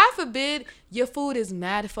 Because God forbid your food is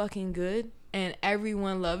mad fucking good and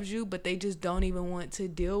everyone loves you, but they just don't even want to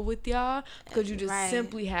deal with y'all because you just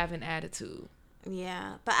simply have an attitude.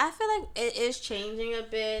 Yeah, but I feel like it is changing a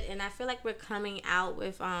bit, and I feel like we're coming out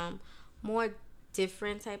with more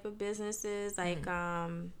different type of businesses, like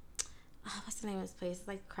what's the name of this place? It's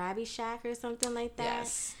like Krabby Shack or something like that.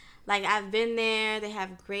 Yes. Like, I've been there. They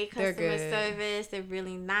have great customer service. They're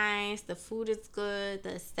really nice. The food is good.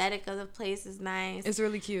 The aesthetic of the place is nice. It's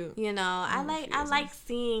really cute. You know, I like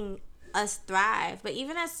seeing us thrive. But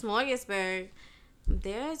even at Smorgasburg,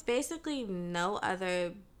 there's basically no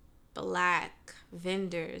other black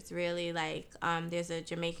vendors, really. Like, there's a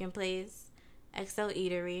Jamaican place, XL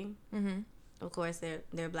Eatery. Of course,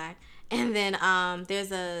 they're black. And then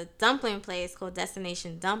there's a dumpling place called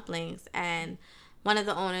Destination Dumplings, and one of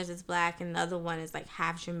the owners is black, and the other one is like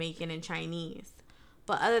half Jamaican and Chinese.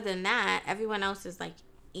 But other than that, everyone else is like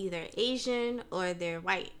either Asian or they're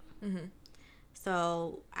white.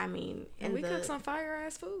 So, I mean, and we cook some fire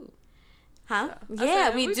ass food. Huh?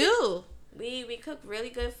 Yeah, we do. We cook really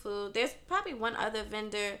good food. There's probably one other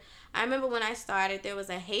vendor. I remember when I started, there was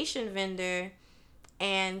a Haitian vendor,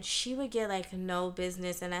 and she would get, like, no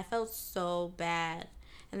business, and I felt so bad.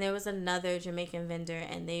 And there was another Jamaican vendor,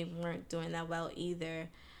 and they weren't doing that well either.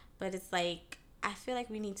 But it's like, I feel like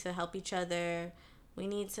we need to help each other. We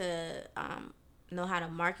need to know how to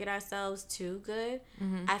market ourselves too good.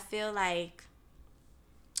 I feel like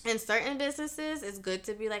in certain businesses, it's good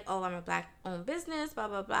to be like, oh, I'm a black-owned business, blah,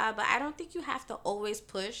 blah, blah. But I don't think you have to always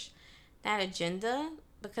push that agenda,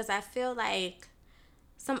 because I feel like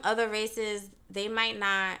some other races, they might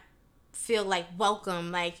not feel like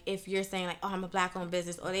welcome, like if you're saying like, oh, I'm a black owned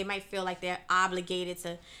business, or they might feel like they're obligated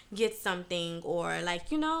to get something, or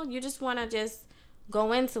like, you just want to just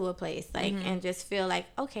go into a place like and just feel like,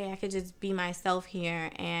 okay, I could just be myself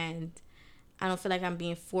here, and I don't feel like I'm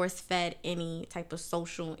being force fed any type of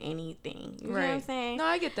social anything. You know what I'm saying? No,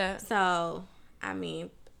 I get that. So I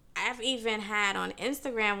mean, I've even had on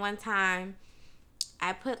Instagram one time,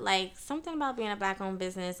 I put like something about being a black owned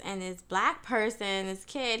business, and this black person, this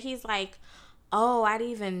kid, he's like, oh, I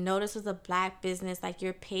didn't even know this was a black business. Like,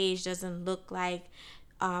 your page doesn't look like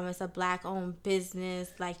it's a black owned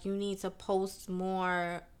business. Like, you need to post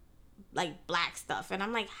more like black stuff. And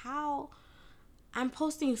I'm like, how? I'm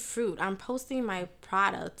posting fruit. I'm posting my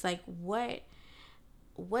products. Like, what?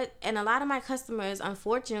 And a lot of my customers,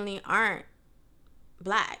 unfortunately, aren't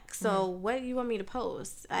black. So what do you want me to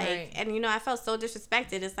post? Like, right. And I felt so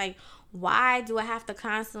disrespected. It's like, why do I have to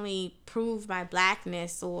constantly prove my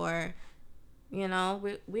blackness? Or we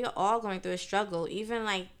are all going through a struggle. Even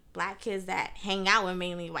like black kids that hang out with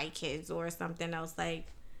mainly white kids or something else, like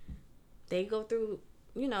they go through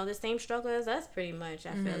the same struggle as us pretty much.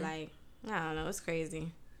 I feel like, I don't know, it's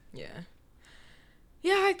crazy. Yeah,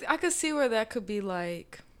 I could see where that could be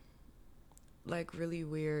like really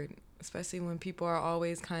weird. Especially when people are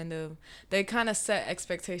always they set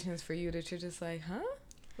expectations for you that you're just like, huh?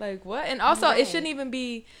 Like, what? And also, It shouldn't even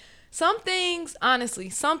be, some things are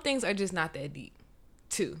just not that deep,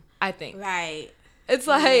 too, I think. Right. It's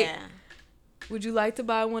like, would you like to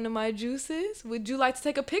buy one of my juices? Would you like to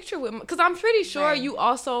take a picture with me? Because I'm pretty sure you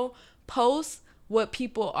also post what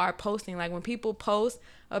people are posting. Like, when people post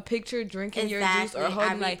a picture drinking your juice or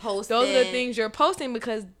holding, like, those are the things you're posting,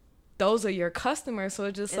 because those are your customers. So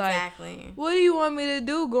it's just like, what do you want me to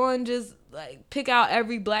do? Go and just like pick out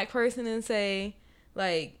every black person and say,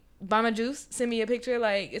 like, buy my juice, send me a picture.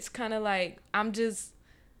 Like, it's kind of like, I'm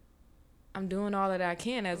doing all that I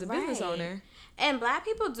can as a business owner. And black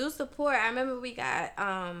people do support. I remember we got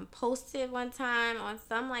posted one time on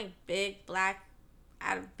some like big black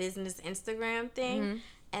out of business Instagram thing,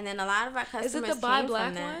 and then a lot of our customers. Is it the Buy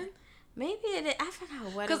Black one? Maybe it is. I forgot what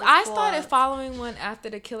it was. Because I started following one after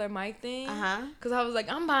the Killer Mike thing. Because I was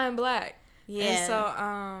like, I'm buying black. Yeah. And so,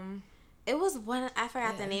 it was one, I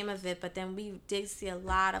forgot the name of it, but then we did see a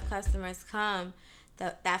lot of customers come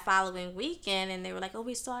that following weekend, and they were like, oh,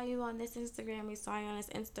 we saw you on this Instagram. We saw you on this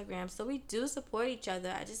Instagram. So we do support each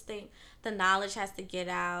other. I just think the knowledge has to get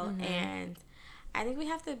out, and I think we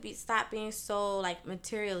have to stop being so like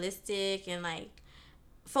materialistic and like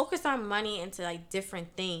focus our money into like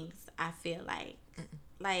different things. I feel like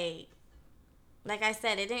I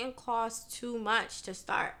said, it didn't cost too much to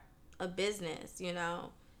start a business, I don't know.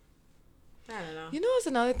 What's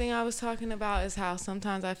another thing I was talking about is how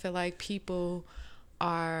sometimes I feel like people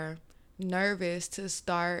are nervous to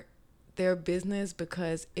start their business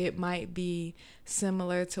because it might be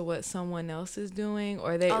similar to what someone else is doing,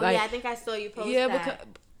 or they I think I saw you post that. Because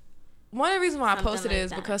one of the reasons why I posted it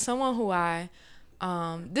is because someone who I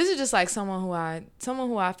this is just like someone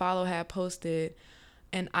who I follow had posted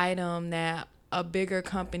an item that a bigger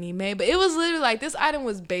company made, but it was literally like, this item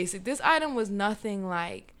was basic. This item was nothing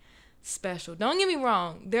like special. Don't get me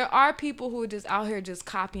wrong. There are people who are just out here just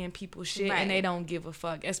copying people's shit, and they don't give a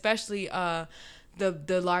fuck, especially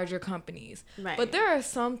the larger companies. Right. But there are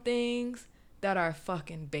some things that are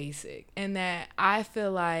fucking basic, and that I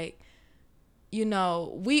feel like,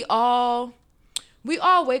 we all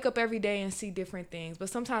wake up every day and see different things, but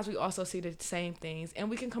sometimes we also see the same things, and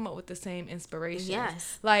we can come up with the same inspiration.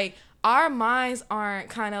 Yes. Like, our minds aren't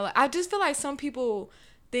kind of like, I just feel like some people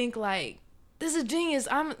think like, this is genius.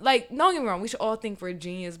 I'm like, don't get me wrong, we should all think we're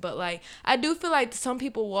genius, but like, I do feel like some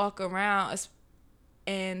people walk around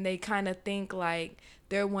and they kind of think like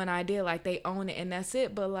their one idea, like they own it and that's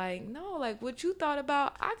it. But like, no, like what you thought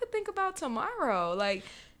about, I could think about tomorrow. Like,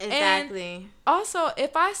 exactly. And also,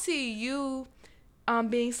 if I see you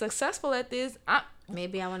being successful at this,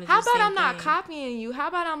 maybe I want to do how about the same I'm not thing. copying you? How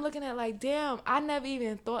about I'm looking at like, damn, I never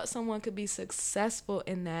even thought someone could be successful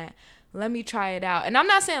in that. Let me try it out. And I'm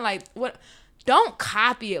not saying like, don't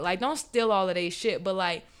copy it. Like, don't steal all of their shit. But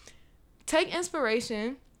like, take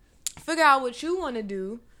inspiration, figure out what you want to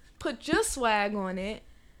do, put your swag on it,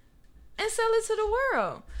 and sell it to the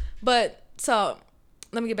world. But so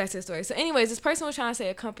let me get back to the story. So anyways, this person was trying to say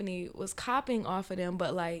a company was copying off of them,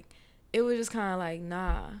 but like, it was just kind of like,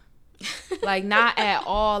 nah. Like, not at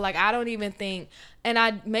all. Like, I don't even think,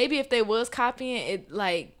 and maybe if they was copying it,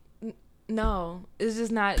 like, no, it's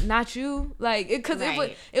just not you. Like, because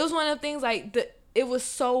it was one of the things, like, it was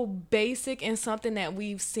so basic and something that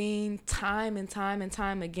we've seen time and time and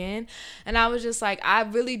time again. And I was just like, I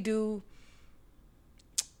really do.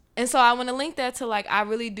 And so I want to link that to like, I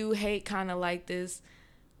really do hate kind of like this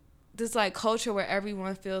like culture where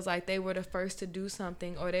everyone feels like they were the first to do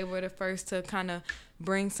something, or they were the first to kind of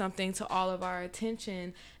bring something to all of our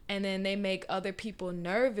attention, and then they make other people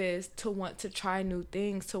nervous to want to try new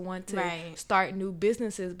things, to want to start new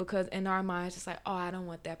businesses, because in our minds it's like, oh, I don't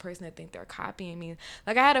want that person to think they're copying me.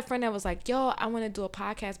 Like I had a friend that was like, yo, I want to do a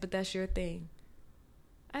podcast, but that's your thing.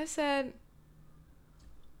 I said,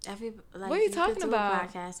 what are you talking about? A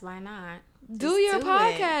podcast, why not? Do your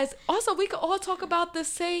podcast. Also, we could all talk about the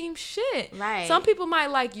same shit. Right. Some people might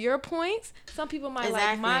like your points. Some people might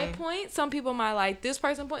like my point. Some people might like this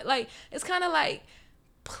person's point. Like, it's kind of like,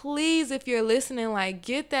 please, if you're listening, like,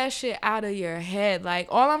 get that shit out of your head. Like,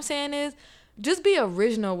 all I'm saying is, just be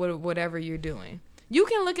original with whatever you're doing. You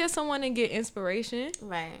can look at someone and get inspiration.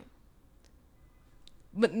 Right.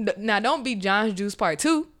 But now, don't be John's Juice Part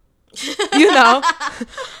 2. You know,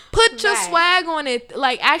 put your swag on it.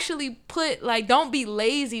 Like, actually put, like, don't be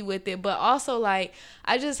lazy with it. But also, like,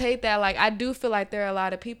 I just hate that. Like, I do feel like there are a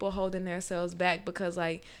lot of people holding themselves back because,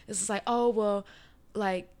 like, it's just like, oh, well,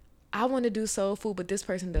 like, I want to do soul food, but this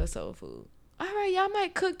person does soul food. All right, y'all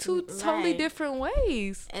might cook two totally different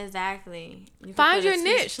ways. Exactly. You find your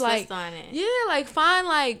niche. Like, on it. Yeah, like, find,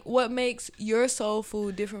 like, what makes your soul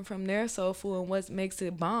food different from their soul food and what makes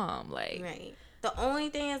it bomb. Like, right. The only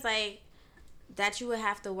thing is, like, that you would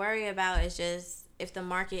have to worry about is just if the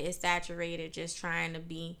market is saturated, just trying to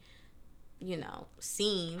be, you know,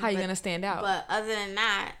 seen. How you going to stand out? But other than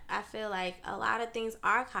that, I feel like a lot of things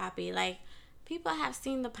are copied. Like, people have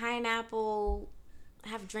seen the pineapple,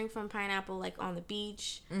 have drink from pineapple, like, on the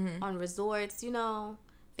beach, on resorts, you know,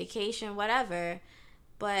 vacation, whatever.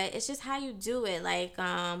 But it's just how you do it. Like,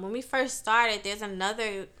 when we first started, there's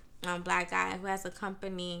another black guy who has a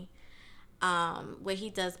company where he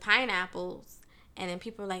does pineapples, and then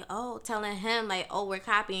people are like, oh, telling him like, oh, we're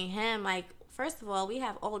copying him. Like, first of all, we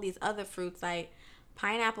have all these other fruits. Like,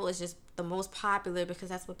 pineapple is just the most popular because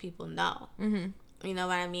that's what people know. You know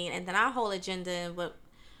what I mean? And then our whole agenda and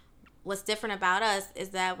what's different about us is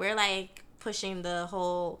that we're like pushing the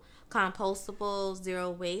whole compostable zero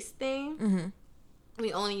waste thing.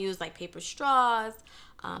 We only use like paper straws,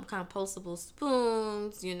 compostable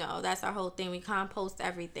spoons, you know, that's our whole thing. We compost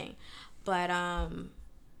everything. But,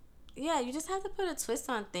 yeah, you just have to put a twist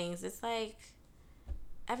on things. It's like,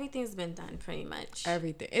 everything's been done pretty much.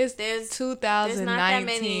 Everything. There's 2019. There's not that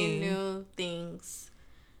many new things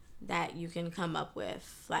that you can come up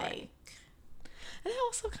with. Like. And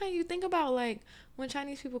also, kind of, you think about, like, when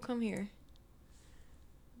Chinese people come here.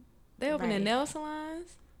 They open their nail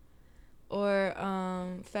salons or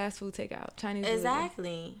fast food takeout. Chinese food.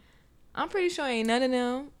 Exactly. I'm pretty sure ain't none of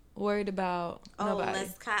them worried about nobody.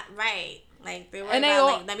 Like, they were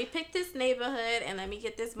like, let me pick this neighborhood and let me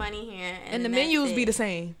get this money here. And the menus be the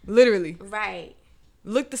same, literally. Right.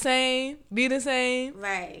 Look the same, be the same.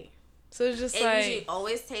 Right. So it's just it like. It usually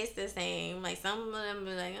always tastes the same. Like, some of them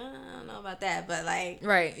be like, oh, I don't know about that. But, like.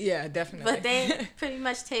 Right, yeah, definitely. But they pretty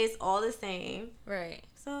much taste all the same. Right.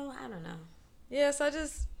 So, I don't know. Yeah, so I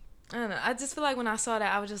don't know. I just feel like when I saw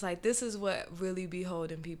that, I was just like, this is what really be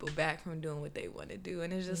holding people back from doing what they want to do.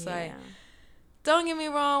 And it's just like, don't get me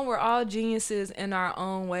wrong, we're all geniuses in our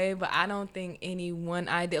own way, but I don't think any one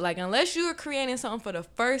idea, like, unless you are creating something for the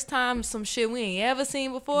first time, some shit we ain't ever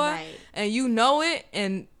seen before, and you know it,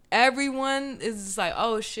 and everyone is just like,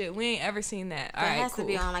 oh shit, we ain't ever seen that. All right, it has to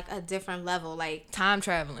be on like a different level, like time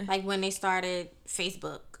traveling. Like when they started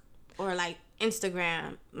Facebook or like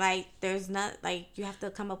Instagram, like there's not, like, you have to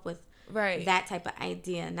come up with that type of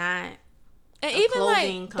idea, not and even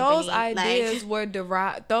like company. Those ideas were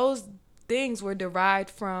derived. Those things were derived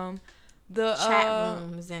from the chat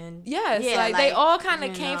rooms and like they all kind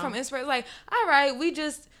of came from inspiration. Like, all right, we're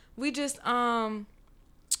just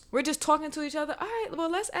talking to each other. All right, well,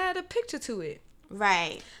 let's add a picture to it.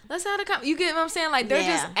 Right. Let's add a you get what I'm saying? Like, they're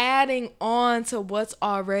just adding on to what's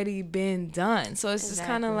already been done. So it's just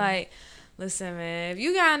kind of like, listen, man, if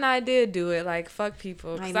you got an idea, do it. Like, fuck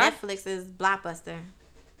people. Like, Netflix is Blockbuster.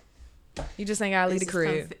 You just ain't gotta leave the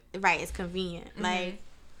crib. It's convenient. Like,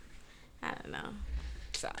 I don't know.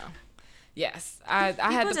 So, yes, I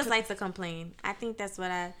had people just like to complain. I think that's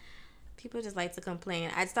what people just like to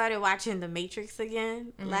complain. I started watching The Matrix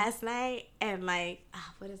again last night, and like,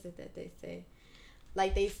 what is it that they say?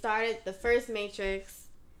 Like, they started the first Matrix,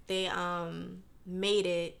 they made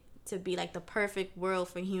it to be like the perfect world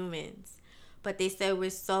for humans, but they said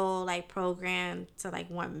we're so like programmed to like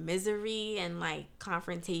want misery and like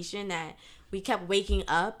confrontation that we kept waking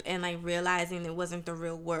up and like realizing it wasn't the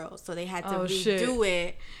real world, so they had to redo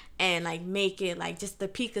it and like make it like just the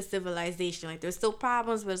peak of civilization. Like there's still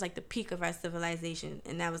problems, but it's like the peak of our civilization,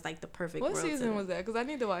 and that was like the perfect What world. What season was that? Because I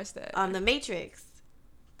need to watch that. The Matrix.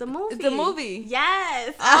 The movie. The movie.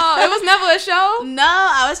 Yes. Oh, it was never a show? No,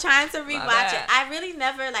 I was trying to rewatch it. I really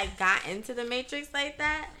never like got into the Matrix like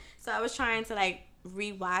that, so I was trying to like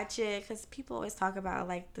rewatch it because people always talk about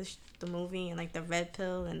like the movie and like the red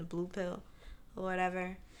pill and the blue pill or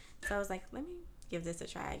whatever. So I was like, let me give this a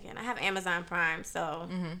try again. I have Amazon Prime, so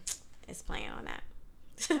it's playing on that.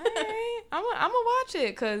 All right. I'm gonna watch it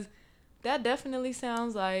because that definitely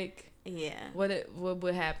sounds like what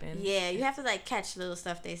would happen. Yeah, you have to like catch little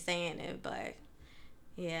stuff they say in it, but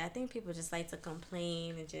yeah, I think people just like to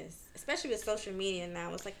complain and just, especially with social media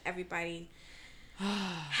now, it's like everybody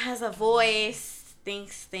has a voice,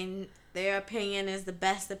 thinks their opinion is the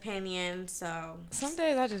best opinion. So some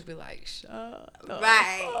days I just be like, shut up.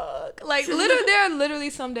 Right. Like literally, there are literally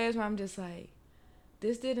some days where I'm just like,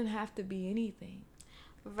 this didn't have to be anything.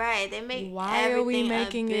 Right. They make why are we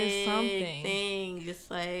making a it something? Thing.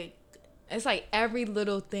 Just like it's like every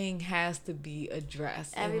little thing has to be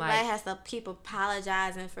addressed. Everybody has to keep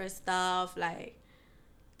apologizing for stuff. Like,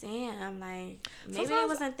 damn, like maybe I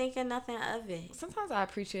wasn't thinking nothing of it. Sometimes I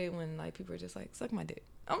appreciate when like people are just like, suck my dick.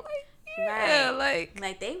 I'm like, yeah, right.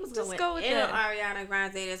 Like they was just going in on Ariana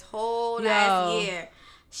Grande this whole last year.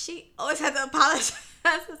 She always had to apologize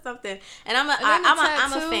for something, and I'm a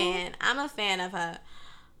fan. I'm a fan of her,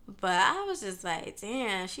 but I was just like,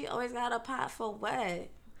 damn, she always got a pot for what?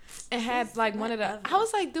 It had like one of the. I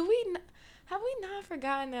was like, have we not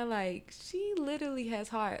forgotten that like she literally has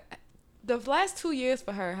heart? The last 2 years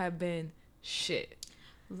for her have been shit.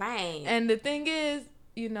 Right. And the thing is,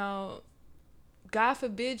 God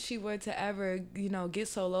forbid she were to ever, get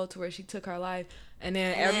so low to where she took her life, and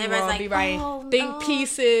then everyone would be writing think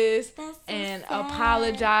pieces and sad.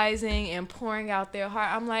 Apologizing and pouring out their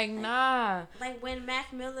heart. I'm like, nah. Like when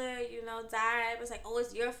Mac Miller, died, it was like, oh,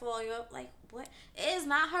 it's your fault. You're like, what? It is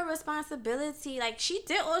not her responsibility. Like, she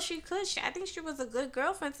did all she could. I think she was a good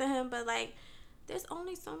girlfriend to him, but like, there's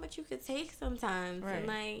only so much you could take sometimes. Right. And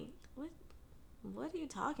like, what are you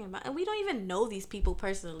talking about? And we don't even know these people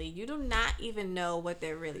personally. You do not even know what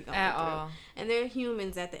they're really going through. All. And they're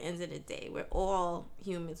humans at the end of the day. We're all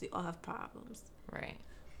humans. We all have problems. Right.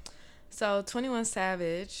 So 21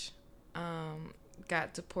 Savage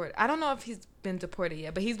got deported. I don't know if he's been deported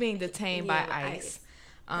yet, but he's being detained by ICE.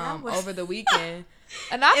 Over the weekend.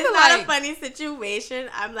 And I feel like it's not a funny situation.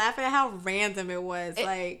 I'm laughing at how random it was.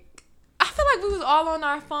 I feel like we was all on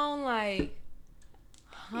our phone like,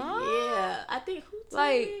 huh? Yeah. I think who told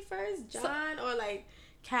me first? John or like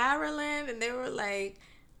Carolyn, and they were like,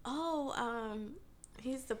 oh,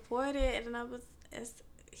 he's deported, and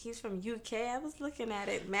he's from UK. I was looking at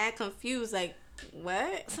it mad confused, like,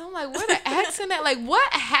 what? So I'm like, where the accent at? Like,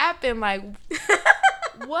 what happened? Like,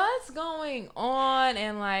 what's going on?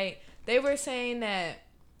 And like, they were saying that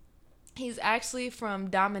he's actually from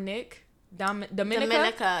Dominica.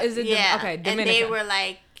 Is it? Yeah. Okay, Dominica. And they were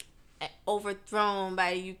like overthrown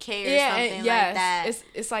by the UK or something like that.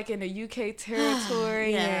 It's like in the UK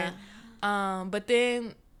territory. Yeah. And, but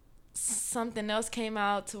then something else came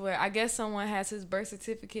out to where I guess someone has his birth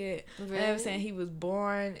certificate. Really? And they were saying he was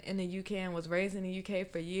born in the UK and was raised in the UK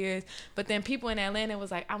for years. But then people in Atlanta was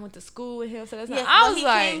like, I went to school with him. So that's not. He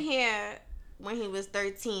came here when he was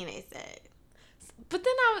 13. They said. But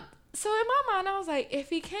then so in my mind I was like, if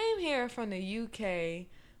he came here from the UK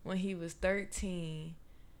when he was 13,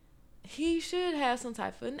 he should have some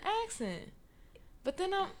type of an accent. But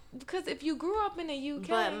then because if you grew up in the UK.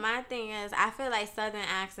 But my thing is, I feel like Southern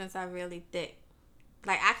accents are really thick.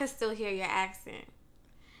 Like, I could still hear your accent.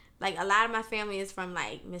 Like, a lot of my family is from,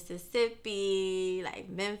 like, Mississippi, like,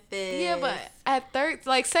 Memphis. Yeah, but at 13,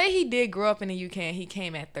 like, say he did grow up in the UK and he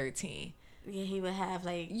came at 13. Yeah, he would have,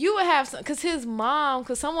 like. You would have some, because his mom,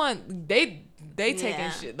 because someone, they taking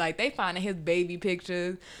shit. Like, they finding his baby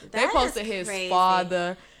pictures. They posted his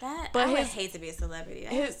father. But I would hate to be a celebrity.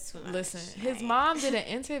 That's too much. Listen, his mom did an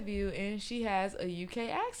interview and she has a UK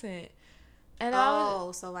accent. And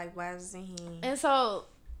so like, why wasn't he? And so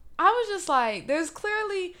I was just like, there's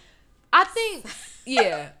clearly, I think,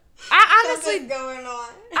 yeah.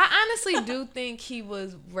 I honestly do think he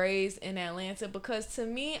was raised in Atlanta, because to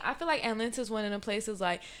me, I feel like Atlanta's one of the places,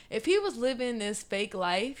 like, if he was living this fake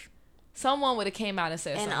life, someone would have came out and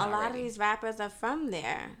said something. And a lot of these rappers are from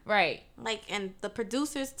there. Right. Like, and the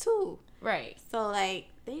producers too. Right. So, like,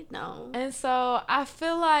 they know. And so I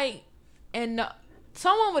feel like,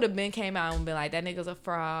 someone would have came out and been like, that nigga's a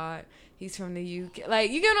fraud. He's from the UK.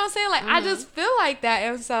 Like, you get what I'm saying? Like, I just feel like that.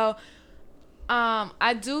 And so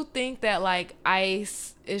I do think that like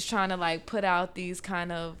ICE is trying to like put out these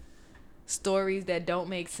kind of stories that don't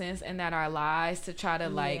make sense and that are lies to try to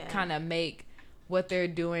like kind of make what they're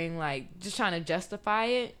doing like just trying to justify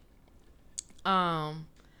it. But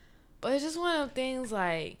it's just one of the things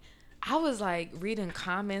like I was like reading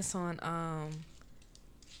comments on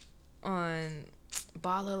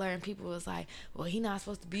Ball Alert and people was like, well, he not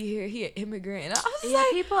supposed to be here. He an immigrant. And I was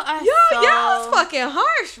like, people are y'all was fucking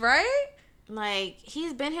harsh, right? Like,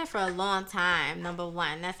 he's been here for a long time, number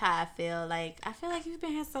one. That's how I feel. Like, I feel like he's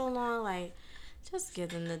been here so long. Like, just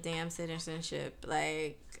give him the damn citizenship.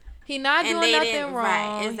 Like, he not doing nothing wrong.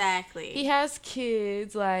 Right, exactly. He has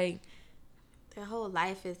kids. Like, their whole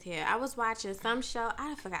life is here. I was watching some show.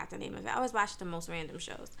 I forgot the name of it. I always watch the most random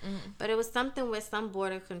shows. Mm-hmm. But it was something with some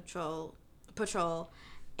border patrol.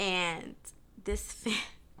 And this,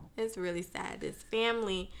 it's really sad. This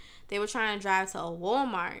family, they were trying to drive to a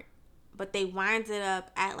Walmart. But they winded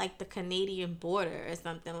up at, like, the Canadian border or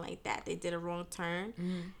something like that. They did a wrong turn.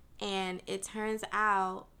 Mm-hmm. And it turns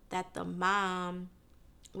out that the mom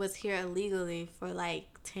was here illegally for, like,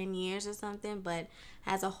 10 years or something. But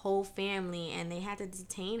has a whole family. And they had to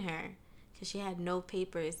detain her. Because she had no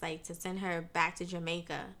papers, like, to send her back to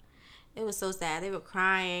Jamaica. It was so sad. They were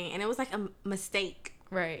crying. And it was, like, a mistake.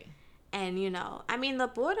 Right. And, you know, I mean, the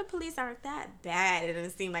border police aren't that bad. It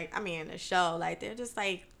doesn't seem like, I mean, in the show, like, they're just,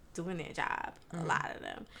 like, doing their job, a lot of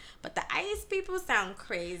them. But the ICE people sound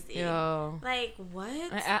crazy. Yo. Like,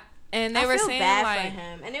 what? And they were saying, bad like, for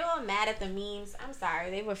him. And they were all mad at the memes. I'm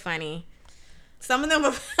sorry. They were funny. Some of them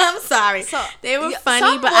were, I'm sorry. They were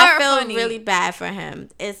funny, but I feel really bad for him.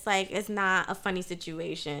 It's like, it's not a funny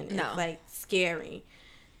situation. It's, like, scary.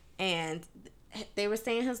 And they were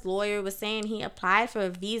saying his lawyer was saying he applied for a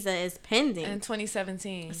visa is pending. In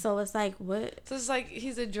 2017. So it's like, what? So it's like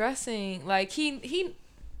he's addressing, like, him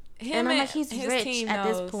and I'm like, he's his rich team at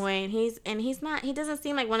knows. this point. He doesn't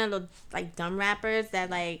seem like one of the, like, dumb rappers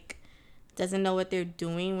that, like, doesn't know what they're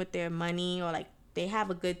doing with their money, or, like, they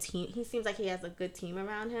have a good team. He seems like he has a good team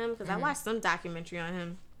around him, because I watched some documentary on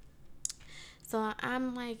him. So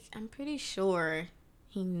I'm like, I'm pretty sure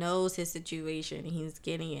he knows his situation and he's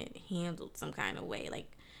getting it handled some kind of way.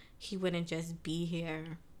 Like, he wouldn't just be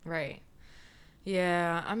here. Right.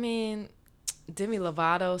 Yeah, I mean, Demi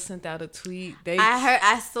Lovato sent out a tweet. I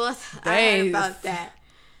heard about that.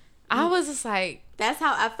 I was just like, that's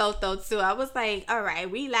how I felt though too. I was like, all right,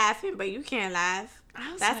 we laughing, but you can't laugh.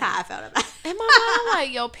 That's how I felt about it. In my mind, I'm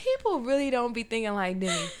like, yo, people really don't be thinking like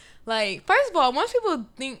Demi. Like, first of all, once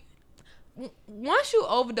you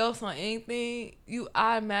overdose on anything, you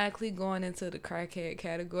automatically going into the crackhead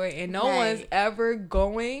category, and no one's ever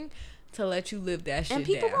going to let you live that shit. And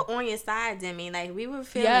people down. were on your side, Demi. Like, we were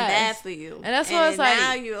feeling bad for you. And that's why it's like,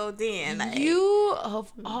 now you ODing. Like, you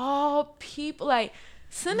of all people, like,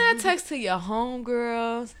 send that text to your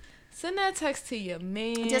homegirls. Send that text to your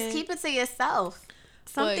man. Just keep it to yourself.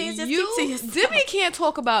 Some things just keep to yourself. Demi can't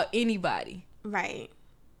talk about anybody. Right.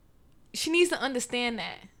 She needs to understand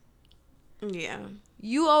that. Yeah.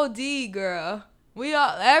 You OD, girl.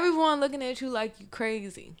 Everyone looking at you like you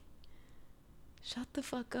crazy. Shut the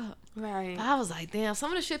fuck up. Right. But I was like, damn,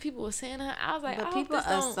 some of the shit people were saying, I was like, but people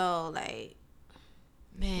are so, like,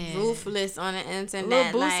 man, ruthless on the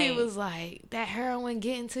internet. Lil Boosie was like, that heroin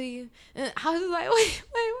getting to you. And I was like, wait.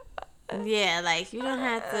 Yeah, like, you don't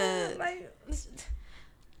have to. Like,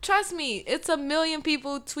 trust me, it's a million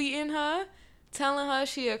people tweeting her, telling her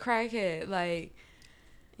she a crackhead. Like,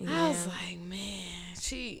 I was like, man,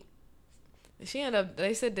 she ended up,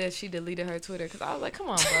 they said that she deleted her Twitter, because I was like, come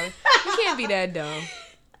on, bro. You can't be that dumb.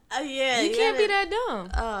 Yeah. You can't be that dumb.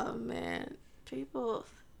 Oh, man. People,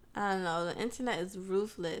 I don't know. The internet is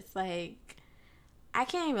ruthless. Like, I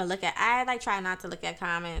can't even I, like, try not to look at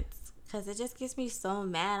comments, because it just gets me so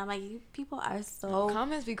mad. I'm like, you people are so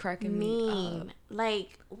comments be cracking mean. me up.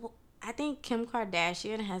 Like, I think Kim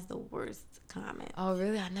Kardashian has the worst comments. Oh,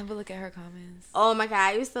 really? I never look at her comments. Oh, my God.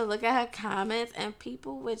 I used to look at her comments, and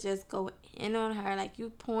people would just go in on her. Like, you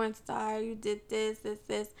porn star, you did this.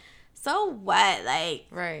 So what? Like,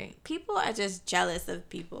 right. People are just jealous of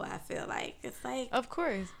people, I feel like. It's like, of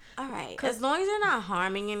course. All right. As long as you're not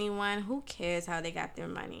harming anyone, who cares how they got their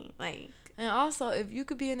money? Like, and also, if you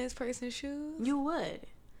could be in this person's shoes, you would.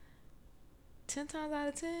 10 times out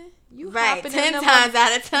of 10, you right. hopping 10 times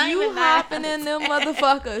out of 10, you hopping in them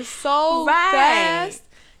motherfuckers so fast.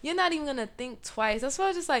 You're not even gonna think twice. That's why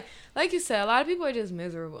I just like you said, a lot of people are just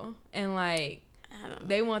miserable, and like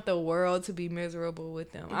they want the world to be miserable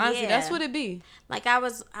with them. Honestly, that's what it be. Like, I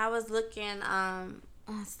was looking on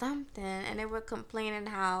something, and they were complaining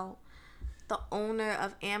how the owner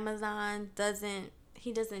of Amazon doesn't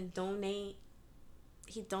donate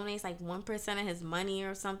he donates like 1% of his money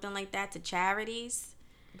or something like that to charities.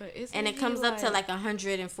 But and it comes up to like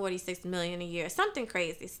 146 million a year, something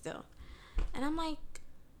crazy still. And I'm like,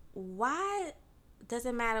 why does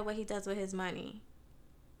it matter what he does with his money?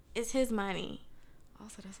 It's his money.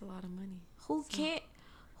 Also, that's a lot of money. Who cares?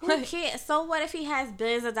 Who cares? So what if he has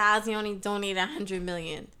billions of dollars? He only donated 100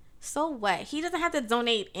 million. So what? He doesn't have to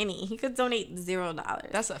donate any. He could donate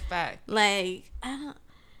 $0. That's a fact. Like,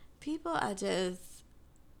 people are just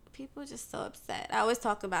so upset. I always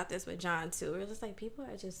talk about this with John too. We're just like, people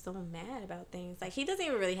are just so mad about things. Like, he doesn't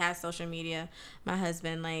even really have social media. My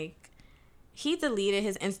husband, like, he deleted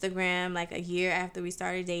his Instagram like a year after we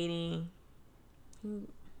started dating.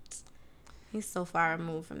 He's so far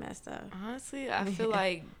removed from that stuff. Honestly, I feel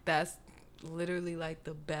like that's literally like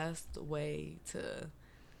the best way to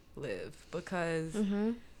live, because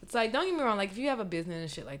it's like, don't get me wrong, like if you have a business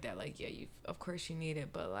and shit like that, like, yeah, you of course you need it,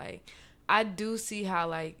 but like I do see how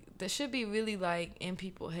like that should be really like in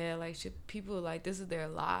people's head, like should people like this is their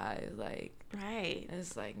lives, like, right?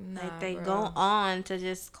 It's like, nah, like they bro. go on to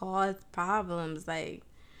just cause problems. Like,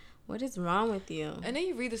 what is wrong with you? And then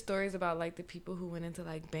you read the stories about like the people who went into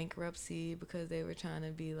like bankruptcy because they were trying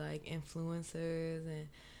to be like influencers and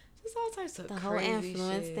just all types of the crazy whole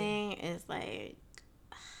influence shit. thing is like,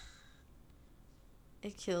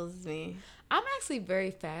 it kills me. I'm actually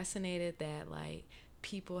very fascinated that like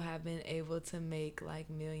people have been able to make like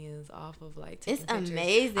millions off of like taking It's pictures.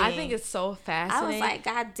 amazing. I think it's so fascinating. I was like,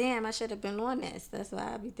 God damn, I should have been on this. That's what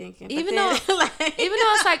I be thinking. But Even then, though like, even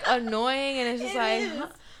though it's like annoying and it's just It like, is. huh?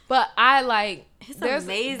 But I like It's there's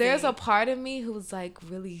amazing. there's a part of me who's like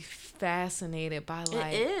really fascinated by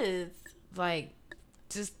like it is. like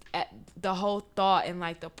just at the whole thought and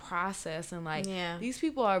like the process and like Yeah. these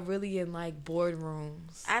people are really in like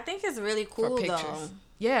boardrooms I think it's really for cool pictures. though.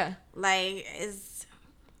 Yeah. Like,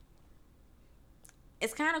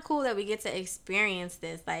 it's kind of cool that we get to experience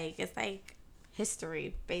this. Like, it's like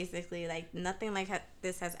history, basically. Like, nothing like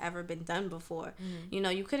this has ever been done before. Mm-hmm. You know,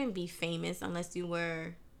 you couldn't be famous unless you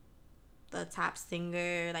were the top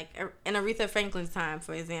singer. Like, in Aretha Franklin's time,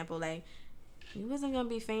 for example, like, you wasn't gonna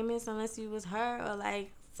be famous unless you was her or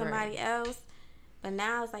like somebody else. But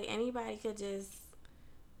now it's like anybody could just,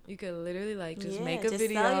 You could literally like just Yeah, make a just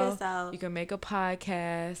video. sell yourself. You can make a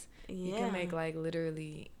podcast. You yeah. can make like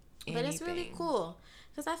literally anything. But it's really cool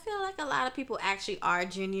because I feel like a lot of people actually are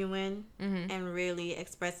genuine and really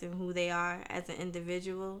expressing who they are as an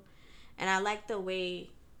individual. And I like the way,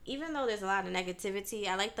 even though there's a lot of negativity,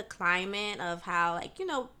 I like the climate of how, like, you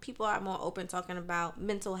know, people are more open talking about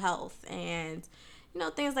mental health and, you know,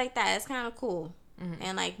 things like that. It's kind of cool.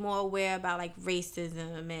 And like more aware about like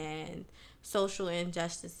racism and social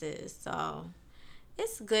injustices. So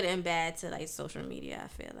it's good and bad to like social media, I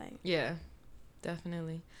feel like. Yeah,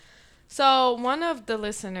 definitely. So one of the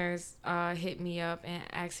listeners hit me up and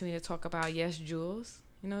asked me to talk about Yes Jules.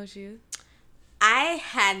 You know who she is? I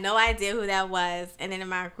had no idea who that was. And then in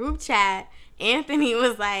my group chat, Anthony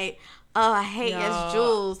was like, oh, I hate Yes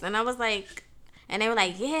Jules. And I was like, and they were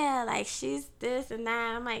like, yeah, like she's this and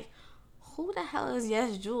that. I'm like, who the hell is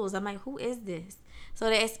Yes Jules? I'm like, who is this? So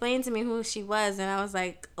they explained to me who she was. And I was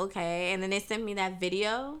like, okay. And then they sent me that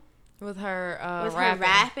video. With her With rapping. her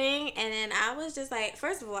rapping. And then I was just like,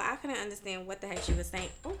 first of all, I couldn't understand what the heck she was saying.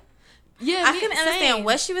 Oh. Yeah, I couldn't understand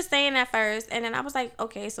what she was saying at first. And then I was like,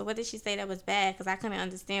 okay, so what did she say that was bad? Because I couldn't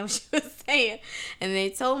understand what she was saying. And they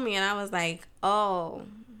told me, and I was like, oh,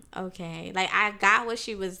 okay. Like, I got what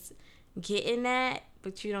she was getting at,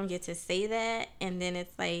 but you don't get to say that. And then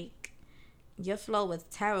it's like, your flow was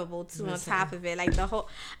terrible, too, on top of it. Like, I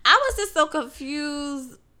was just so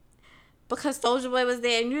confused because Soulja Boy was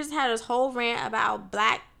there. And you just had this whole rant about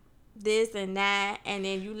black this and that, and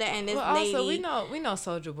then you letting this lady. Also, we know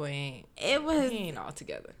Soulja Boy ain't. He ain't all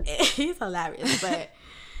together. He's hilarious, but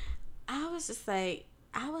I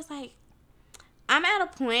was like, I'm at a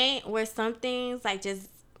point where some things like just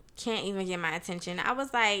can't even get my attention. I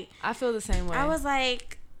was like, I feel the same way. I was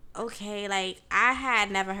like, okay, like I had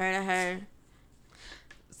never heard of her,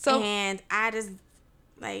 and I just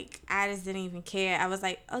didn't even care. I was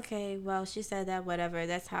like, okay, well, she said that, whatever.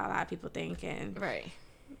 That's how a lot of people think, and right.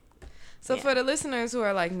 So for the listeners who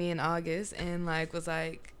are like me in August and like was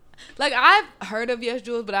like I've heard of Yes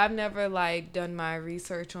Jules, but I've never like done my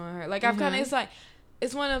research on her. Like I've kind of,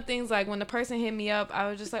 it's one of the things like when the person hit me up, I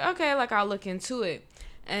was just like, okay, like I'll look into it.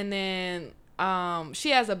 And then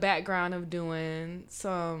she has a background of doing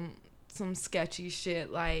some sketchy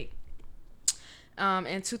shit. Like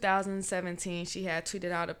in 2017, she had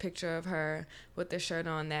tweeted out a picture of her with the shirt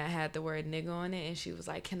on that had the word nigga on it, and she was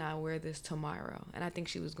like, can I wear this tomorrow? And I think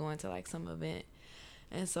she was going to like some event,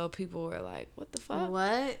 And so people were like, what the fuck?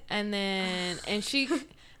 What? And then,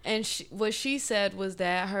 what she said was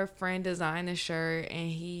that her friend designed a shirt and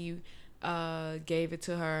he gave it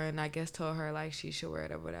to her and I guess told her like she should wear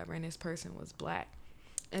it or whatever. And this person was black.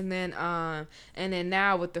 And then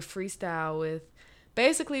now with the freestyle with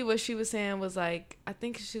basically what she was saying was like, I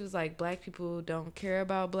think she was like, black people don't care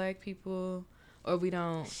about black people or we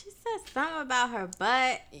don't. She said something about her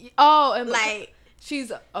butt. Oh, and like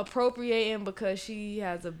she's appropriating because she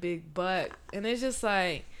has a big butt. And it's just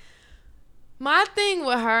like, my thing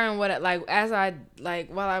with her and what, like, as I, like,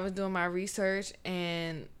 while I was doing my research,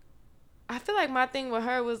 and I feel like my thing with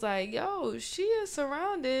her was like, yo, she is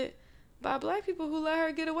surrounded by black people who let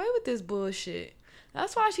her get away with this bullshit.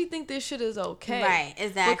 That's why she think this shit is okay. Right,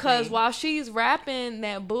 exactly. Because while she's rapping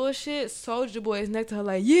that bullshit, Soulja Boy is next to her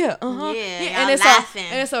like, yeah, Yeah, and it's laughing.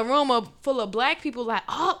 and it's a room full of black people like,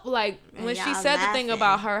 oh, like when she said the thing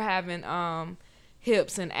about her having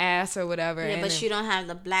hips and ass or whatever. Yeah, and but you don't have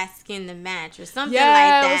the black skin to match or something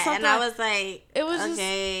Yeah, like it was that. something And I was like, it was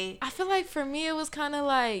okay. I feel like for me it was kind of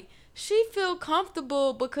like she feel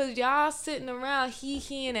comfortable because y'all sitting around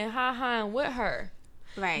hee-heeing and ha-haing with her.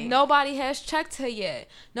 Right. Nobody has checked her yet.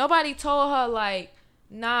 Nobody told her like,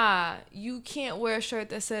 nah, you can't wear a shirt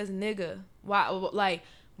that says nigga. Why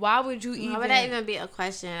would you even? Why would that even be a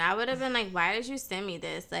question? I would have been like, why did you send me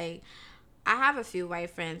this? Like, I have a few white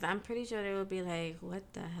friends. I'm pretty sure they would be like, what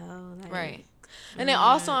the hell? Like, right. And then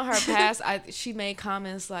also on her past, she made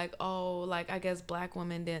comments like, oh, like I guess black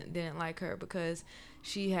women didn't like her because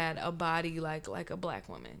she had a body like a black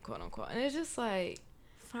woman, quote unquote. And it's just like,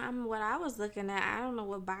 from what I was looking at, I don't know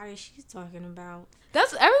what body she's talking about.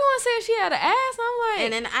 that's everyone saying she had an ass. And I'm like,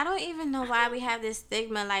 and then I don't even know why we have this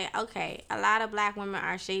stigma. Like, okay, a lot of black women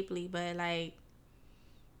are shapely, but like,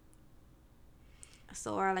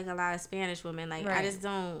 so are like a lot of Spanish women. Like, right. I just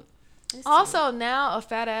don't. Also, now a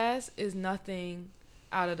fat ass is nothing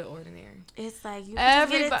out of the ordinary. It's like you can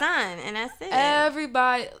just get it done, and that's it.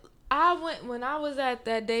 Everybody. When I was at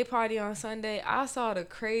that day party on Sunday, I saw the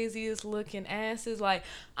craziest looking asses. Like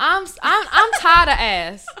I'm tired of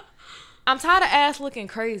ass. I'm tired of ass looking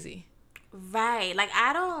crazy. Right. Like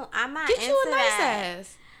I'm not Get into you a nice that.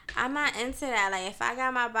 ass. I'm not into that. Like if I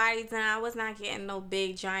got my body done, I was not getting no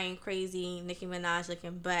big giant crazy Nicki Minaj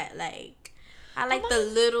looking butt. Like I like the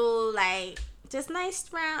little like just nice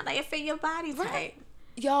round like it fit your body type. Right.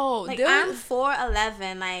 Yo, like I'm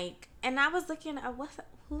 4'11", like, and I was looking at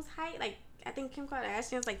whose height, like I think Kim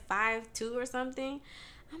Kardashian's like 5'2" or something.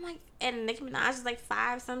 I'm like, and Nicki Minaj is like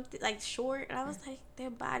 5 something, like short. And I was like, their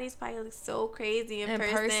bodies probably look so crazy in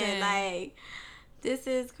person. Like, this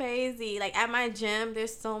is crazy. Like at my gym,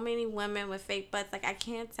 there's so many women with fake butts. Like I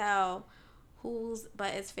can't tell whose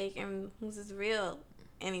butt is fake and whose is real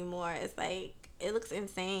anymore. It's like it looks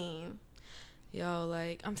insane. Yo,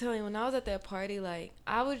 like I'm telling you, when I was at that party, like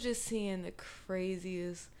I was just seeing the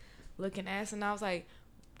craziest looking ass, and I was like,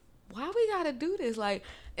 why we gotta do this? Like,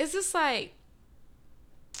 it's just like,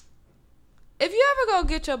 if you ever go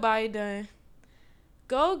get your body done,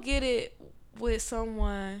 go get it with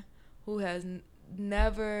someone who has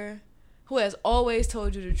always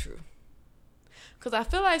told you the truth. Because I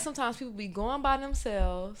feel like sometimes people be going by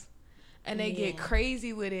themselves and they get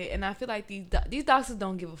crazy with it, and I feel like these doctors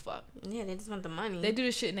don't give a fuck. Yeah, they just want the money. They do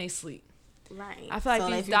this shit in they sleep. Right. I feel like so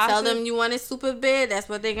these if you doctors, tell them you want it super big, that's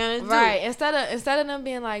what they're gonna do. Right. Instead of them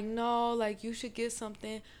being like, no, like you should get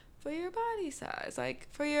something for your body size, like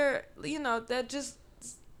for your,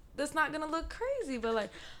 that's not gonna look crazy. But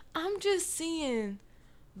like, I'm just seeing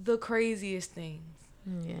the craziest things.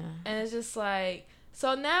 Yeah. And it's just like,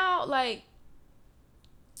 so now like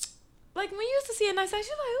when you used to see a nice ass,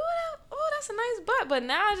 you're like, oh, that's a nice butt. But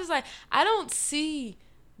now it's just like, I don't see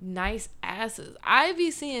nice asses. I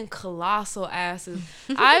be seeing colossal asses.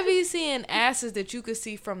 I be seeing asses that you could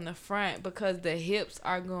see from the front because the hips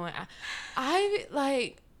are going.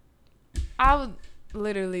 I would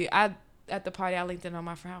literally, at the party, I linked in on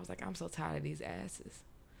my friend. I was like, I'm so tired of these asses.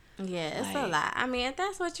 Yeah, it's a lot. I mean, if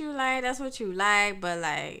that's what you like, that's what you like. But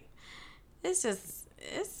like, it's just,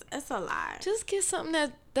 it's a lot. Just get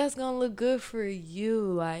something that's gonna look good for you.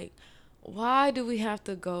 Like, why do we have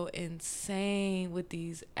to go insane with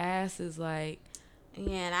these asses? Like,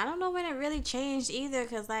 yeah, and I don't know when it really changed either.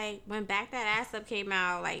 Cause like when Back That Ass Up came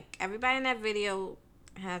out, like everybody in that video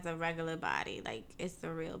has a regular body, like it's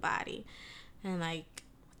the real body, and like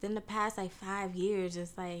within the past like 5 years,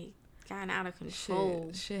 it's like gotten out of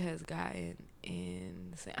control. Shit has gotten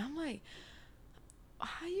insane. I'm like,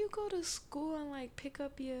 how you go to school and like pick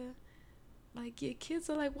up your kids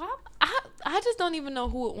are like, why? I just don't even know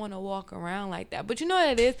who would want to walk around like that. But you know what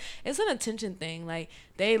it is? It's an attention thing. Like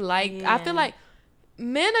they like, I feel like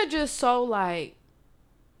men are just so like,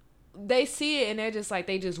 they see it and they're just like,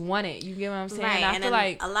 they just want it. You get what I'm saying? Right. I And feel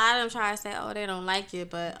like a lot of them try to say, oh, they don't like it,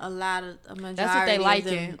 but a majority that's what they of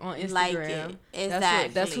liking them on Instagram. like it.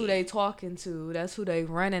 Exactly. That's who they talking to. That's who they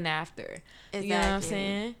running after. Exactly. You know what I'm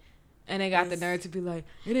saying? And they got the nerve to be like,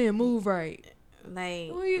 it didn't move right.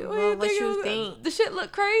 Like, what you think? The shit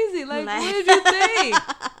look crazy. Like what did you think?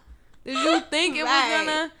 Did you think it was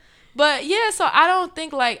gonna? But yeah, so I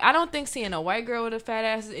don't think seeing a white girl with a fat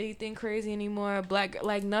ass is anything crazy anymore. Black girl,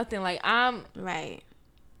 like nothing. Like I'm right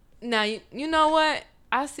now. You know what?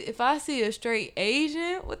 If I see a straight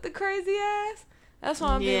Asian with the crazy ass, that's when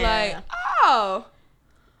I'll be like, oh,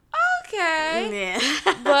 okay. Yeah.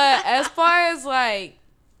 But as far as like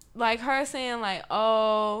her saying like,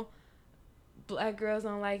 oh, black girls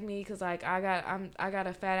don't like me because like I got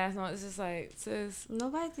a fat ass. No, it's just like, sis,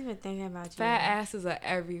 nobody's even thinking about you. Fat asses are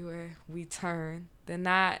everywhere we turn. They're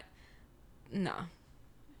not. No,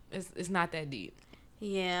 it's not that deep.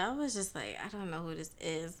 Yeah, I was just like, I don't know who this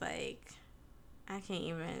is. Like, I can't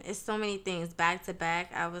even. It's so many things back to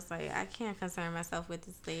back. I was like, I can't concern myself with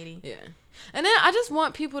this lady. Yeah, and then I just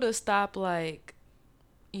want people to stop like,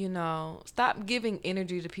 stop giving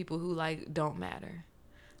energy to people who like don't matter.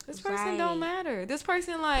 This person don't matter. This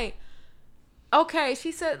person, like, okay,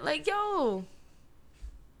 she said, like, yo,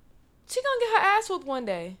 she gonna get her ass whooped one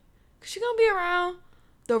day. She gonna be around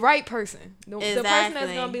the right person. The person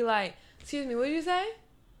that's gonna be like, excuse me, what did you say?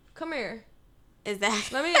 Come here.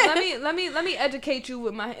 Exactly. Let me educate you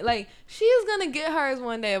with my, like, she is gonna get hers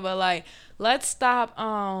one day, but, like, let's stop,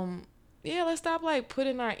 like,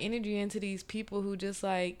 putting our energy into these people who just,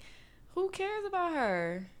 like, who cares about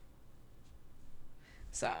her?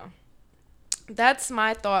 So, that's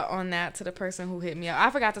my thought on that to the person who hit me up. I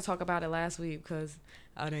forgot to talk about it last week because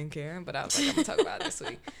I didn't care, but I was like, I'm going to talk about it this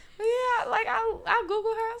week. But yeah, like, I Googled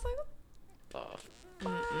her. I was like, what the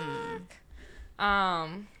fuck?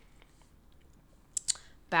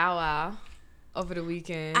 Bow Wow over the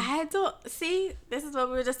weekend. I had to, see, this is what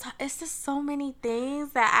we were just talking. It's just so many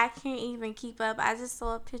things that I can't even keep up. I just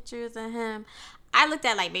saw pictures of him. I looked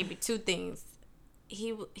at, like, maybe two things.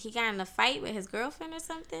 He got in a fight with his girlfriend or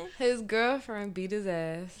something. His girlfriend beat his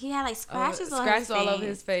ass. He had like scratches on his face. Scratches all over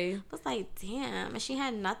his face. I was like, damn. And she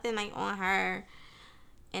had nothing like on her.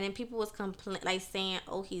 And then people was like saying,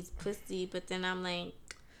 oh, he's pussy. But then I'm like,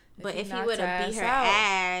 but if he would have beat her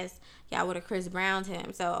ass, y'all would have Chris Browned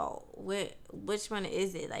him. So which one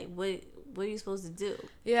is it? Like, what are you supposed to do?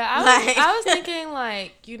 Yeah, I was thinking,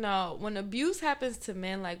 like, when abuse happens to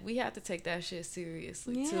men, like, we have to take that shit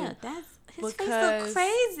seriously, too. Yeah, his face look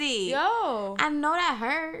crazy. Yo. I know that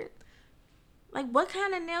hurt. Like, what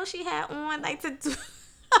kind of nail she had on, like, to do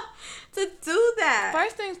that?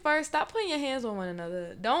 First things first, stop putting your hands on one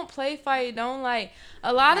another. Don't play fight. Don't, like,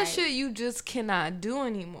 a lot of shit you just cannot do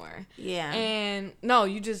anymore. Yeah. And, no,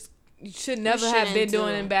 you should never have been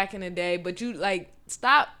doing it back in the day. But you, like,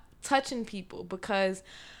 stop touching people because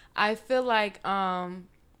I feel like, had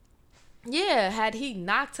he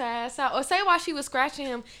knocked her ass out, or say while she was scratching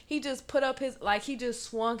him, he just put up he just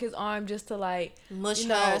swung his arm just to, like, mush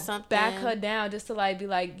her or something, back her down, just to, like, be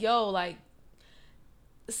like, yo, like,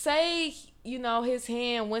 say, his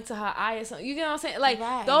hand went to her eye or something. You get what I'm saying? Like,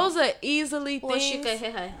 those are easily things. Or she could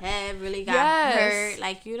hit her head, really got hurt.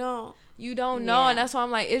 Like, you don't know, and that's why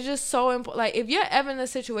I'm like, it's just so important. Like, if you're ever in a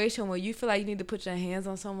situation where you feel like you need to put your hands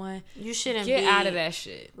on someone, you shouldn't get out of that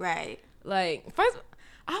shit. Right. Like, first,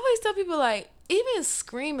 I always tell people, like, even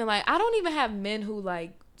screaming, like, I don't even have men who,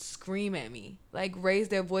 like, scream at me, like, raise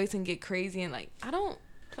their voice and get crazy, and, like, I don't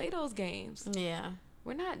play those games. Yeah.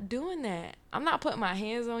 We're not doing that. I'm not putting my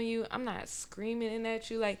hands on you. I'm not screaming at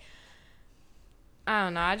you. Like, I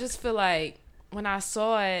don't know. I just feel like when I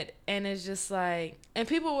saw it, and it's just like, and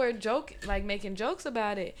people were making jokes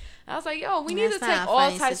about it. I was like, yo, we need to take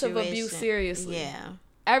all types of abuse seriously. Yeah.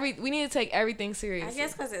 We need to take everything seriously. I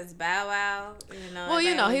guess because it's Bow Wow,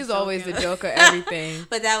 Well, he's always the joker, everything.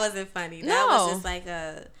 But that wasn't funny. That was just like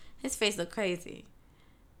his face looked crazy.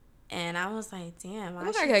 And I was like, damn. It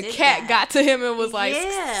looked like a cat got to him and was like...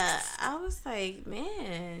 Yeah. I was like,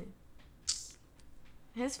 man.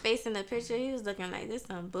 His face in the picture, he was looking like this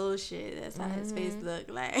some bullshit. That's how his face looked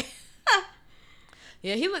like.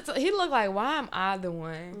 Yeah, he looked like, why am I the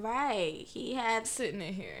one? Right. He had... Sitting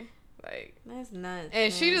in here. Like... That's nuts. And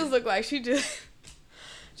man. She just looked like she just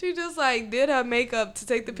like did her makeup to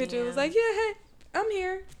take the picture. Yeah. It was like, yeah, hey, I'm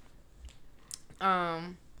here.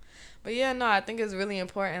 But yeah, no, I think it's really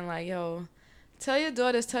important. Like, yo, tell your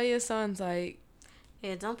daughters, tell your sons, like,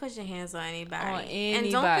 yeah, don't put your hands on anybody.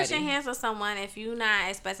 And don't put your hands on someone if you're not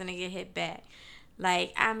expecting to get hit back.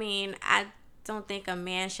 Like, I mean, don't think a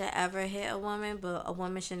man should ever hit a woman, but a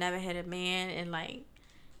woman should never hit a man. And like,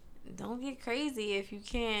 don't get crazy if you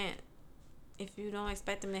don't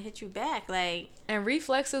expect them to hit you back. Like, and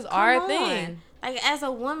reflexes are a thing. Like, as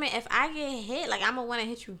a woman, if I get hit, like, I'm gonna want to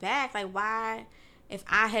hit you back. Like, why, if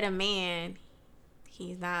I hit a man,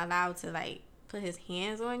 he's not allowed to like put his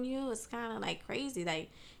hands on you? It's kind of like crazy. Like,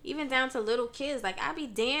 even down to little kids. Like, I'd be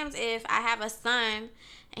damned if I have a son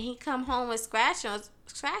and he come home with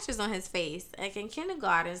scratches on his face, like in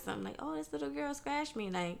kindergarten or something. Like, oh, this little girl scratched me.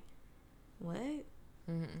 Like, what?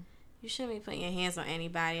 Mm-hmm. You shouldn't be putting your hands on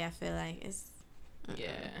anybody. I feel like it's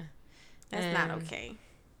that's not okay.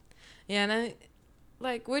 Yeah, and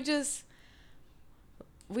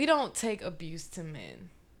we don't take abuse to men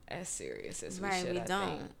as serious as we should. Right, we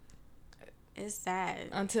don't. Think. It's sad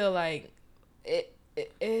Until like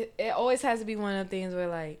it always has to be one of the things where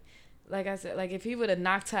like I said, like if he would have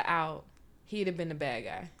knocked her out, he'd have been the bad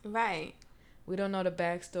guy. Right. We don't know the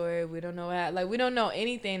backstory. We don't know how. Like, we don't know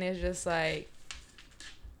anything. It's just like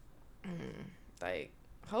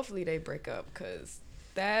hopefully they break up, because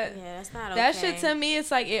that's not okay. That shit to me,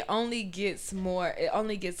 it's like it only gets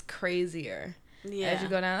crazier as you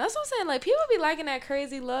go down. That's what I'm saying. Like, people be liking that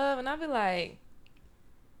crazy love, and I be like,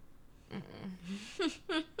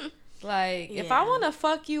 like, if I want to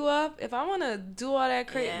fuck you up, if I want to do all that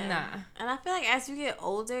crazy, nah. And I feel like as you get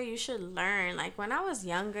older, you should learn. Like, when I was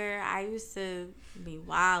younger, I used to be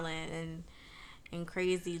wildin' and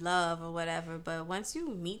crazy love or whatever. But once you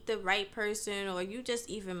meet the right person, or you just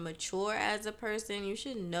even mature as a person, you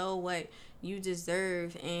should know what you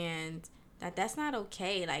deserve, and that's not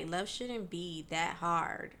okay. Like, love shouldn't be that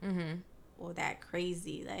hard or that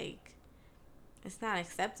crazy. Like, it's not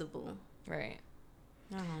acceptable. Right.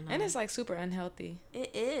 I don't know. And it's like super unhealthy.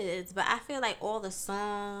 It is, but I feel like all the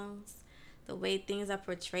songs, the way things are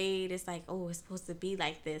portrayed, it's like, oh, it's supposed to be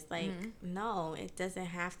like this. Like, no, it doesn't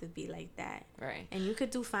have to be like that. Right. And you could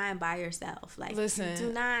do fine by yourself. Like, listen, you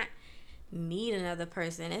do not need another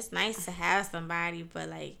person. It's nice to have somebody, but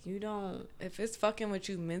like, you don't. If it's fucking with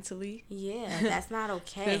you mentally, that's not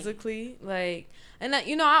okay. Physically, like, and that,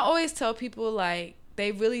 I always tell people, like,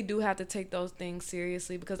 they really do have to take those things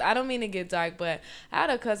seriously, because I don't mean to get dark, but I had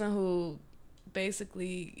a cousin who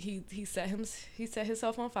basically he set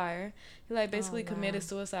himself on fire. He like basically committed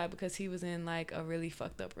suicide because he was in like a really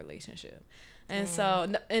fucked up relationship. And so,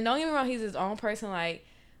 and don't get me wrong, he's his own person. Like,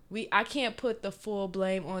 I can't put the full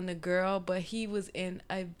blame on the girl, but he was in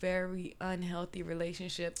a very unhealthy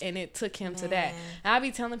relationship, and it took him to that. And I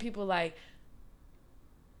be telling people, like,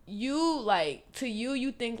 you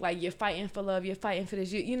think like you're fighting for love, you're fighting for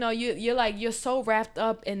this, you're like, you're so wrapped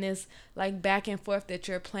up in this like back and forth that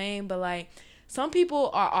you're playing, but like, some people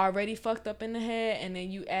are already fucked up in the head, and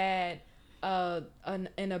then you add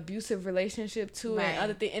an abusive relationship to it, and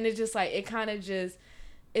other thing, and it's just like, it kind of just,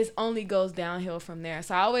 it only goes downhill from there.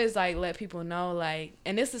 So I always like let people know, like,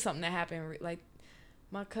 and this is something that happened, like,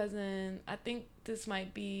 my cousin, I think this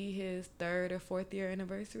might be his 3rd or 4th year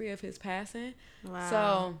anniversary of his passing. Wow.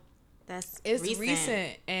 So it's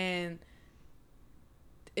recent, and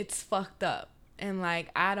it's fucked up. And like,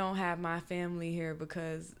 I don't have my family here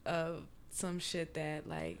because of some shit that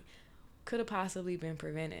like could have possibly been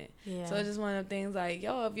prevented. Yeah. So it's just one of the things, like,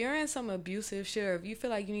 yo, if you're in some abusive shit, or if you feel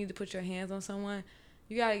like you need to put your hands on someone,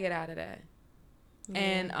 you gotta get out of that. Yeah.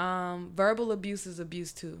 And verbal abuse is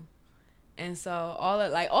abuse too. And so all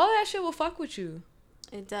that shit will fuck with you.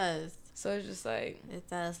 It does. So it's just like, it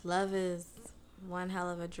does. Love is one hell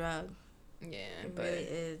of a drug. Yeah, it but really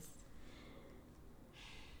is.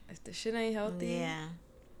 If the shit ain't healthy,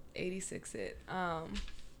 86 it.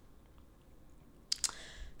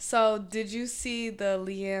 So did you see the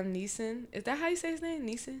Liam Neeson? Is that how you say his name?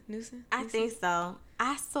 Neeson? I think so.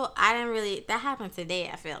 I didn't really. That happened today,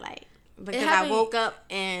 I feel like, because I happened, woke up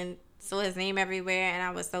and saw his name everywhere, and I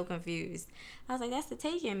was so confused. I was like, that's the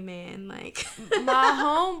Taken man. Like,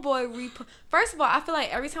 my homeboy first of all, I feel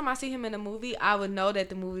like every time I see him in a movie, I would know that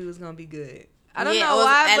the movie was gonna be good. I don't know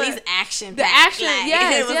why, at but least action. The action, like,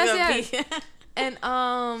 yes.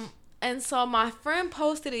 And so my friend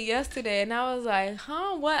posted it yesterday, and I was like,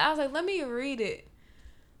 huh, what? I was like, let me read it.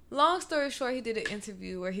 Long story short, he did an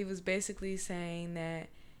interview where he was basically saying that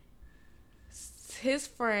his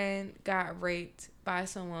friend got raped by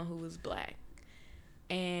someone who was black.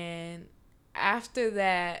 And after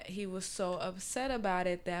that, he was so upset about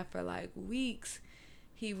it that for like weeks,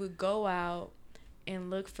 he would go out and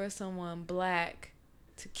look for someone black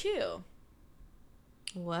to kill.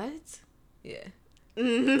 What? Yeah.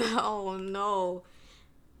 No.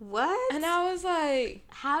 What? And I was like,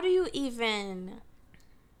 how do you even...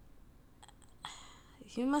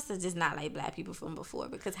 You must have just not liked black people from before,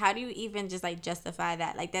 because how do you even just like justify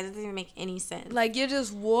that? Like, that doesn't even make any sense. Like, you're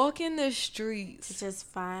just walking the streets. It's just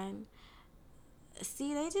fine.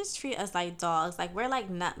 See, they just treat us like dogs. Like, we're like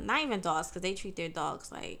not even dogs, because they treat their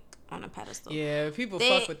dogs like on a pedestal. Yeah, people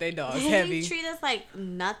fuck with their dogs they heavy. They treat us like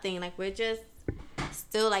nothing. Like, we're just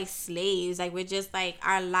still like slaves. Like, we're just like,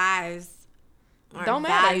 our lives aren't Don't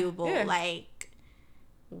matter. valuable. Yeah. Like,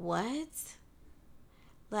 what?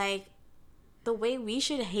 Like, the way we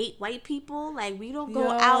should hate white people, like, we don't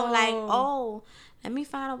go out like, oh, let me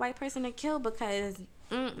find a white person to kill because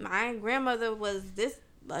my grandmother was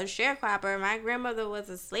a sharecropper, my grandmother was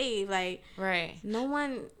a slave. Like, right. No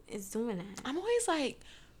one is doing that. I'm always like,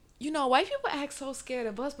 white people act so scared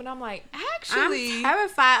of us, but I'm like, actually, I'm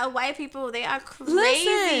terrified of white people. They are crazy.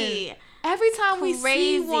 Listen, every time we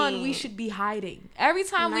see one, we should be hiding. Every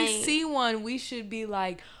time we see one, we should be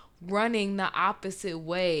like running the opposite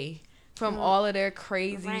way from all of their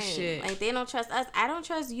crazy shit. Like, they don't trust us. I don't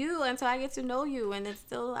trust you until I get to know you, and it's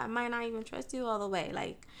still, I might not even trust you all the way.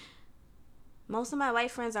 Like, most of my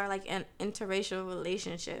white friends are like in interracial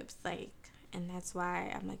relationships, like, and that's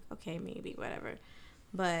why I'm like, okay, maybe whatever.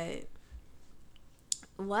 But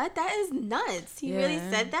what? That is nuts. He really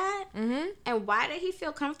said that? Mm-hmm. And why did he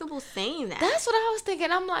feel comfortable saying that? That's what I was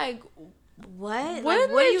thinking. I'm like, what? Like,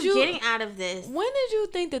 what are you getting out of this? When did you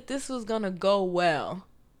think that this was gonna go well?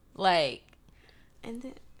 Like, and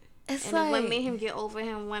then, it's like, what made him get over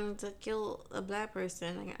him wanting to kill a black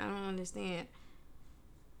person? Like, I don't understand.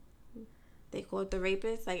 They called the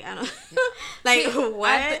rapist? Like, I don't... like,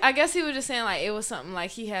 what? I guess he was just saying, like, it was something,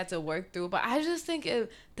 like, he had to work through. But I just think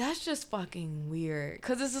that's just fucking weird.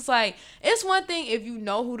 Because it's just, like, it's one thing if you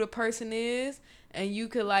know who the person is and you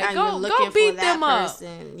could, like, go beat them up.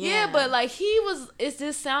 Yeah, but, like, it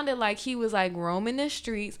just sounded like he was, like, roaming the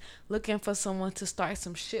streets looking for someone to start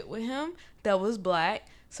some shit with him that was black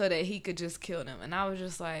so that he could just kill them. And I was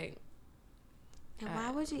just like... And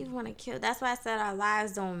why would you even want to kill? That's why I said our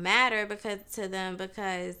lives don't matter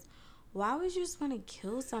because why would you just want to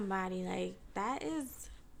kill somebody? Like, that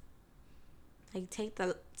is like take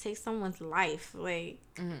someone's life. Like,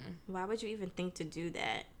 why would you even think to do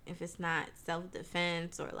that if it's not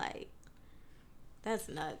self-defense or like, that's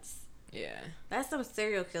nuts. Yeah, that's some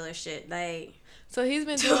serial killer shit. Like, so he's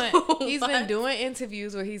been doing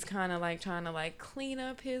interviews where he's kind of like trying to like clean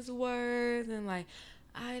up his words and like,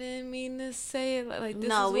 I didn't mean to say it like this.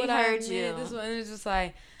 No, is what I heard you. This one, and it's just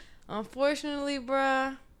like, unfortunately,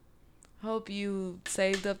 bruh. Hope you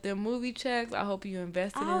saved up their movie checks. I hope you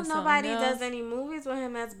invested in something nobody else. Does any movies with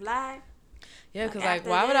him that's black. Yeah, because like,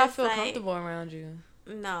 why would I feel comfortable around you?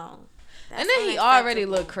 No. And then he already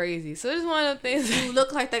looked crazy, so it's one of the things. You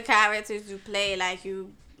look like the characters you play, like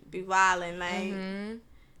you be wilding, like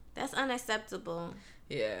that's unacceptable.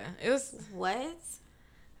 Yeah, it was. What?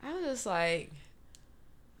 I was just like.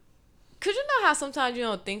 Cause you know how sometimes you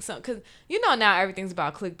don't think something, cause you know now everything's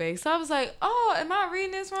about clickbait. So I was like, oh, am I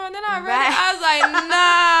reading this wrong? Then I read it. I was like,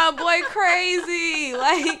 nah, boy, crazy.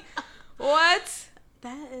 Like, what?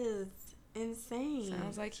 That is insane.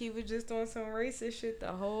 Sounds like he was just doing some racist shit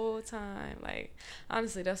the whole time. Like,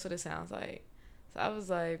 honestly, that's what it sounds like. So I was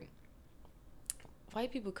like,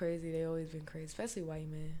 white people crazy. They always been crazy, especially white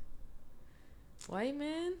men. White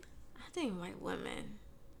men? I think white women,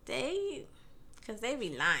 cause they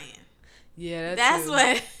be lying. Yeah, that's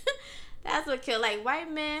what kill. Like, white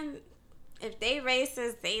men, if they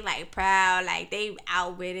racist, they like proud, like they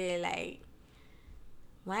out with it. Like,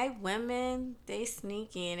 white women, they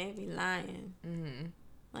sneaky and they be lying,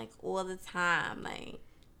 like all the time. Like,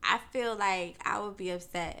 I feel like I would be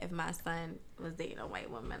upset if my son was dating a white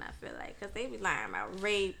woman. I feel like because they be lying about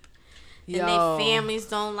rape. And their families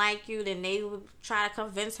don't like you, then they would try to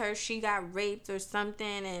convince her she got raped or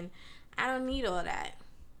something, and I don't need all that.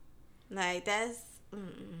 Like, that's,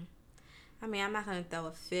 I mean, I'm not going to throw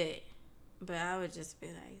a fit, but I would just be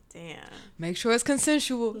like, damn. Make sure it's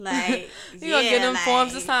consensual. Like, you going to get them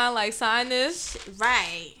forms to sign, like, sign this?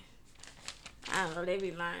 Right. I don't know, they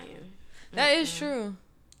be lying. That is true.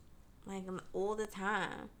 Like, all the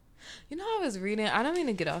time. You know, I was reading, I don't mean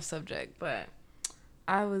to get off subject, but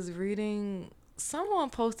I was reading, someone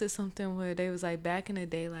posted something where they was like, back in the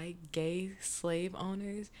day, like, gay slave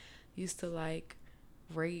owners used to, like,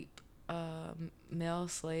 rape male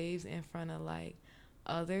slaves in front of like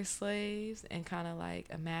other slaves and kind of like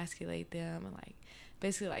emasculate them and like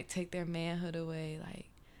basically like take their manhood away. Like,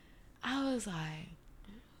 I was like,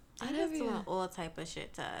 I never doing all type of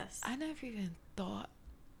shit to us. I never even thought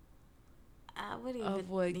of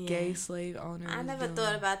what gay slave owners I never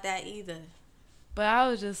thought about that either. But I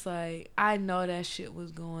was just like, I know that shit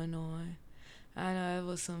was going on I know it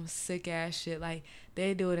was some sick ass shit. Like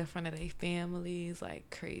they do it in front of their families, like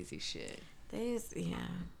crazy shit. Yeah.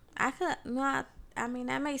 I could not. I mean,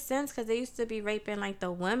 that makes sense because they used to be raping like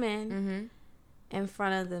the women in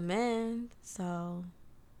front of the men. So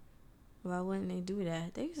why wouldn't they do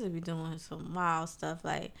that? They used to be doing some wild stuff.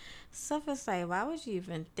 Like stuff is like, why would you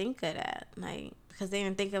even think of that? Like because they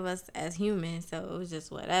didn't think of us as humans, so it was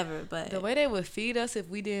just whatever. But the way they would feed us if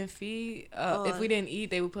we didn't if we didn't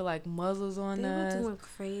eat, they would put like muzzles on us. They were doing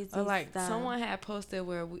crazy or like stuff. someone had posted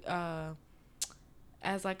where we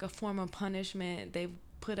as like a form of punishment, they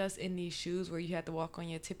put us in these shoes where you had to walk on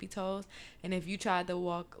your tippy toes, and if you tried to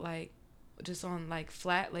walk like just on like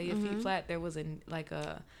flat, lay your feet flat, there was a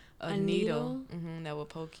needle that would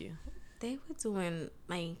poke you. They were doing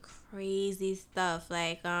like crazy stuff.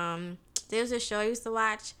 Like there was a show I used to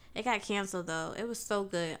watch. It got canceled though. It was so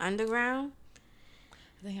good. Underground.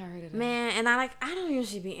 I think I heard of that. Man, and I don't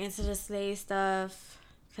usually be into the slave stuff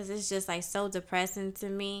because it's just like so depressing to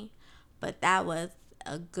me. But that was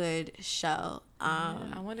a good show.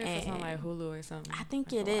 I wonder if it's on like Hulu or something. I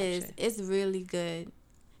think it is. It's really good.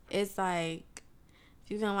 It's like if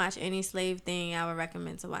you're gonna watch any slave thing, I would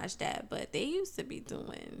recommend to watch that. But they used to be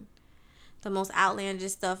doing the most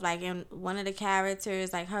outlandish stuff. Like in one of the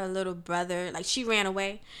characters, like her little brother, like she ran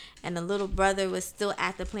away, and the little brother was still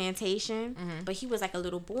at the plantation, but he was like a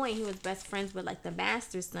little boy. And he was best friends with like the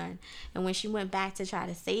master's son. And when she went back to try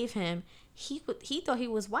to save him, he thought he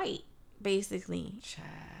was white. Basically. Child.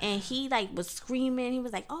 And he like was screaming. He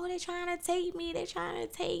was like, oh, they're trying to take me. They're trying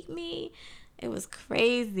to take me. It was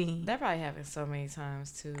crazy. That probably happened so many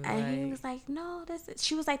times too. And he was like, no, that's it.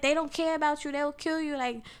 She was like, they don't care about you. They'll kill you.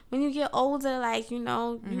 Like when you get older, like, you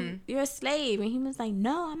know, you're a slave. And he was like,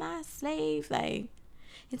 no, I'm not a slave. Like,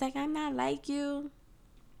 he's like, I'm not like you.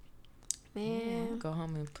 Man. Go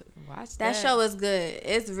home and watch that. That show is good.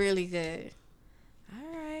 It's really good.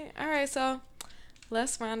 All right. So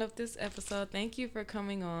let's round up this episode. Thank you for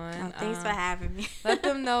coming on. Oh, thanks for having me. Let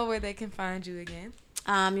them know where they can find you again.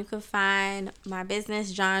 You can find my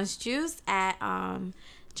business, John's Juice, at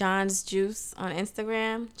John's Juice on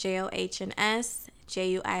Instagram,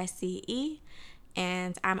 JOHNSJUICE.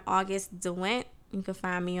 And I'm August DeWint. You can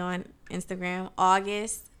find me on Instagram,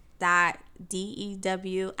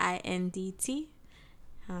 August.DEWINDT.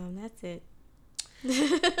 That's it.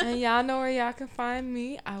 And y'all know where y'all can find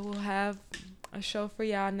me. I will have a show for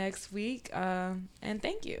y'all next week. And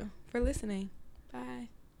thank you for listening. Bye.